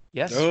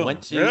 Yes,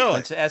 went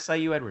to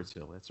SIU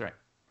Edwardsville. That's right.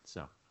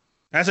 So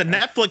that's a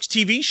Netflix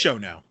TV show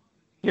now.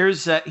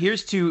 Here's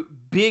 2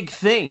 big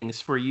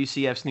things for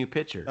UCF's new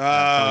pitcher.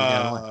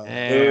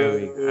 There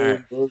we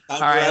go.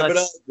 All right,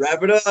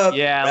 wrap it up.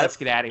 Yeah, let's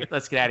get out of here.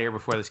 Let's get out of here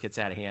before this gets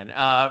out of hand.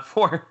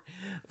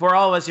 For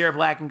all of us here at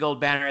Black and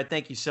Gold Banneret,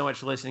 thank you so much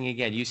for listening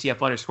again.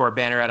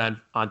 UCF_Banneret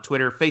on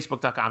Twitter,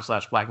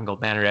 Facebook.com/Black and Gold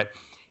Banneret,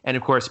 and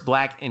of course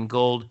Black and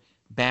Gold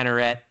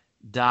Banneret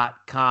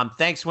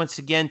Thanks once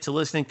again to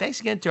listening. Thanks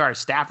again to our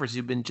staffers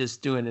who've been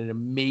just doing an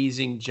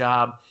amazing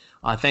job.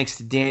 Thanks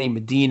to Danny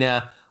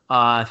Medina.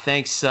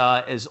 Thanks,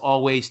 as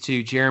always,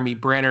 to Jeremy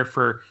Brenner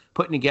for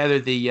putting together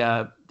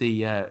the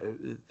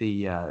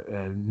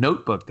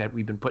notebook that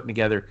we've been putting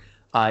together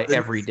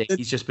every day.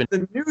 He's just been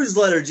the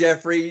newsletter,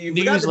 Jeffrey.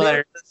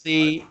 Newsletter.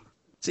 See,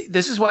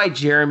 this is why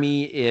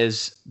Jeremy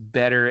is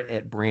better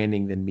at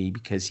branding than me,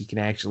 because he can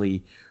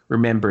actually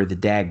remember the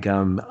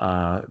dadgum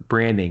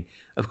branding.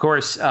 Of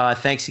course,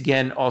 thanks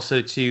again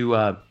also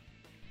to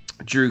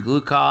Drew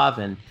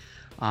Glukov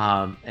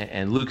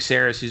and Luke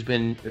Saris, who's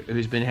been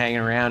hanging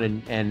around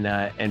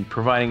and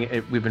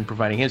providing. We've been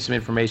providing him some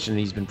information, and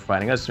he's been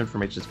providing us some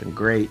information. It's been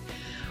great,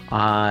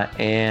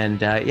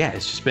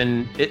 it's just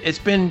been it's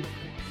been,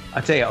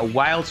 I'll tell you, a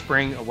wild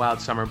spring, a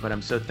wild summer. But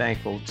I'm so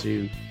thankful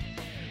to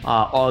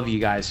all of you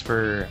guys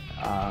for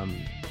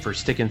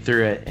sticking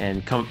through it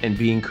and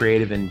being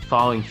creative and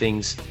following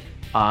things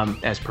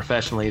as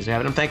professionally as I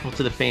have. And I'm thankful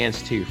to the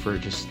fans too for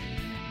just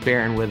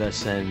bearing with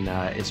us, and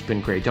it's been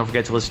great. Don't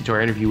forget to listen to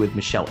our interview with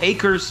Michelle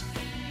Akers.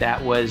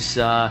 That was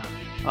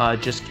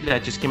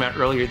just came out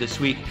earlier this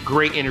week.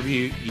 Great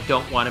interview. You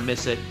don't want to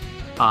miss it.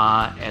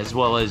 As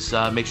well as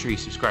make sure you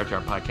subscribe to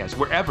our podcast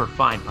wherever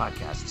fine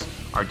podcasts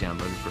are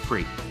downloaded for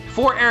free.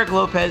 For Eric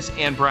Lopez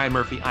and Brian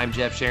Murphy, I'm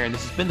Jeff Sharon.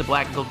 This has been the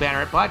Black and Gold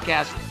Banneret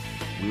Podcast.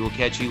 We will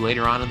catch you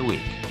later on in the week.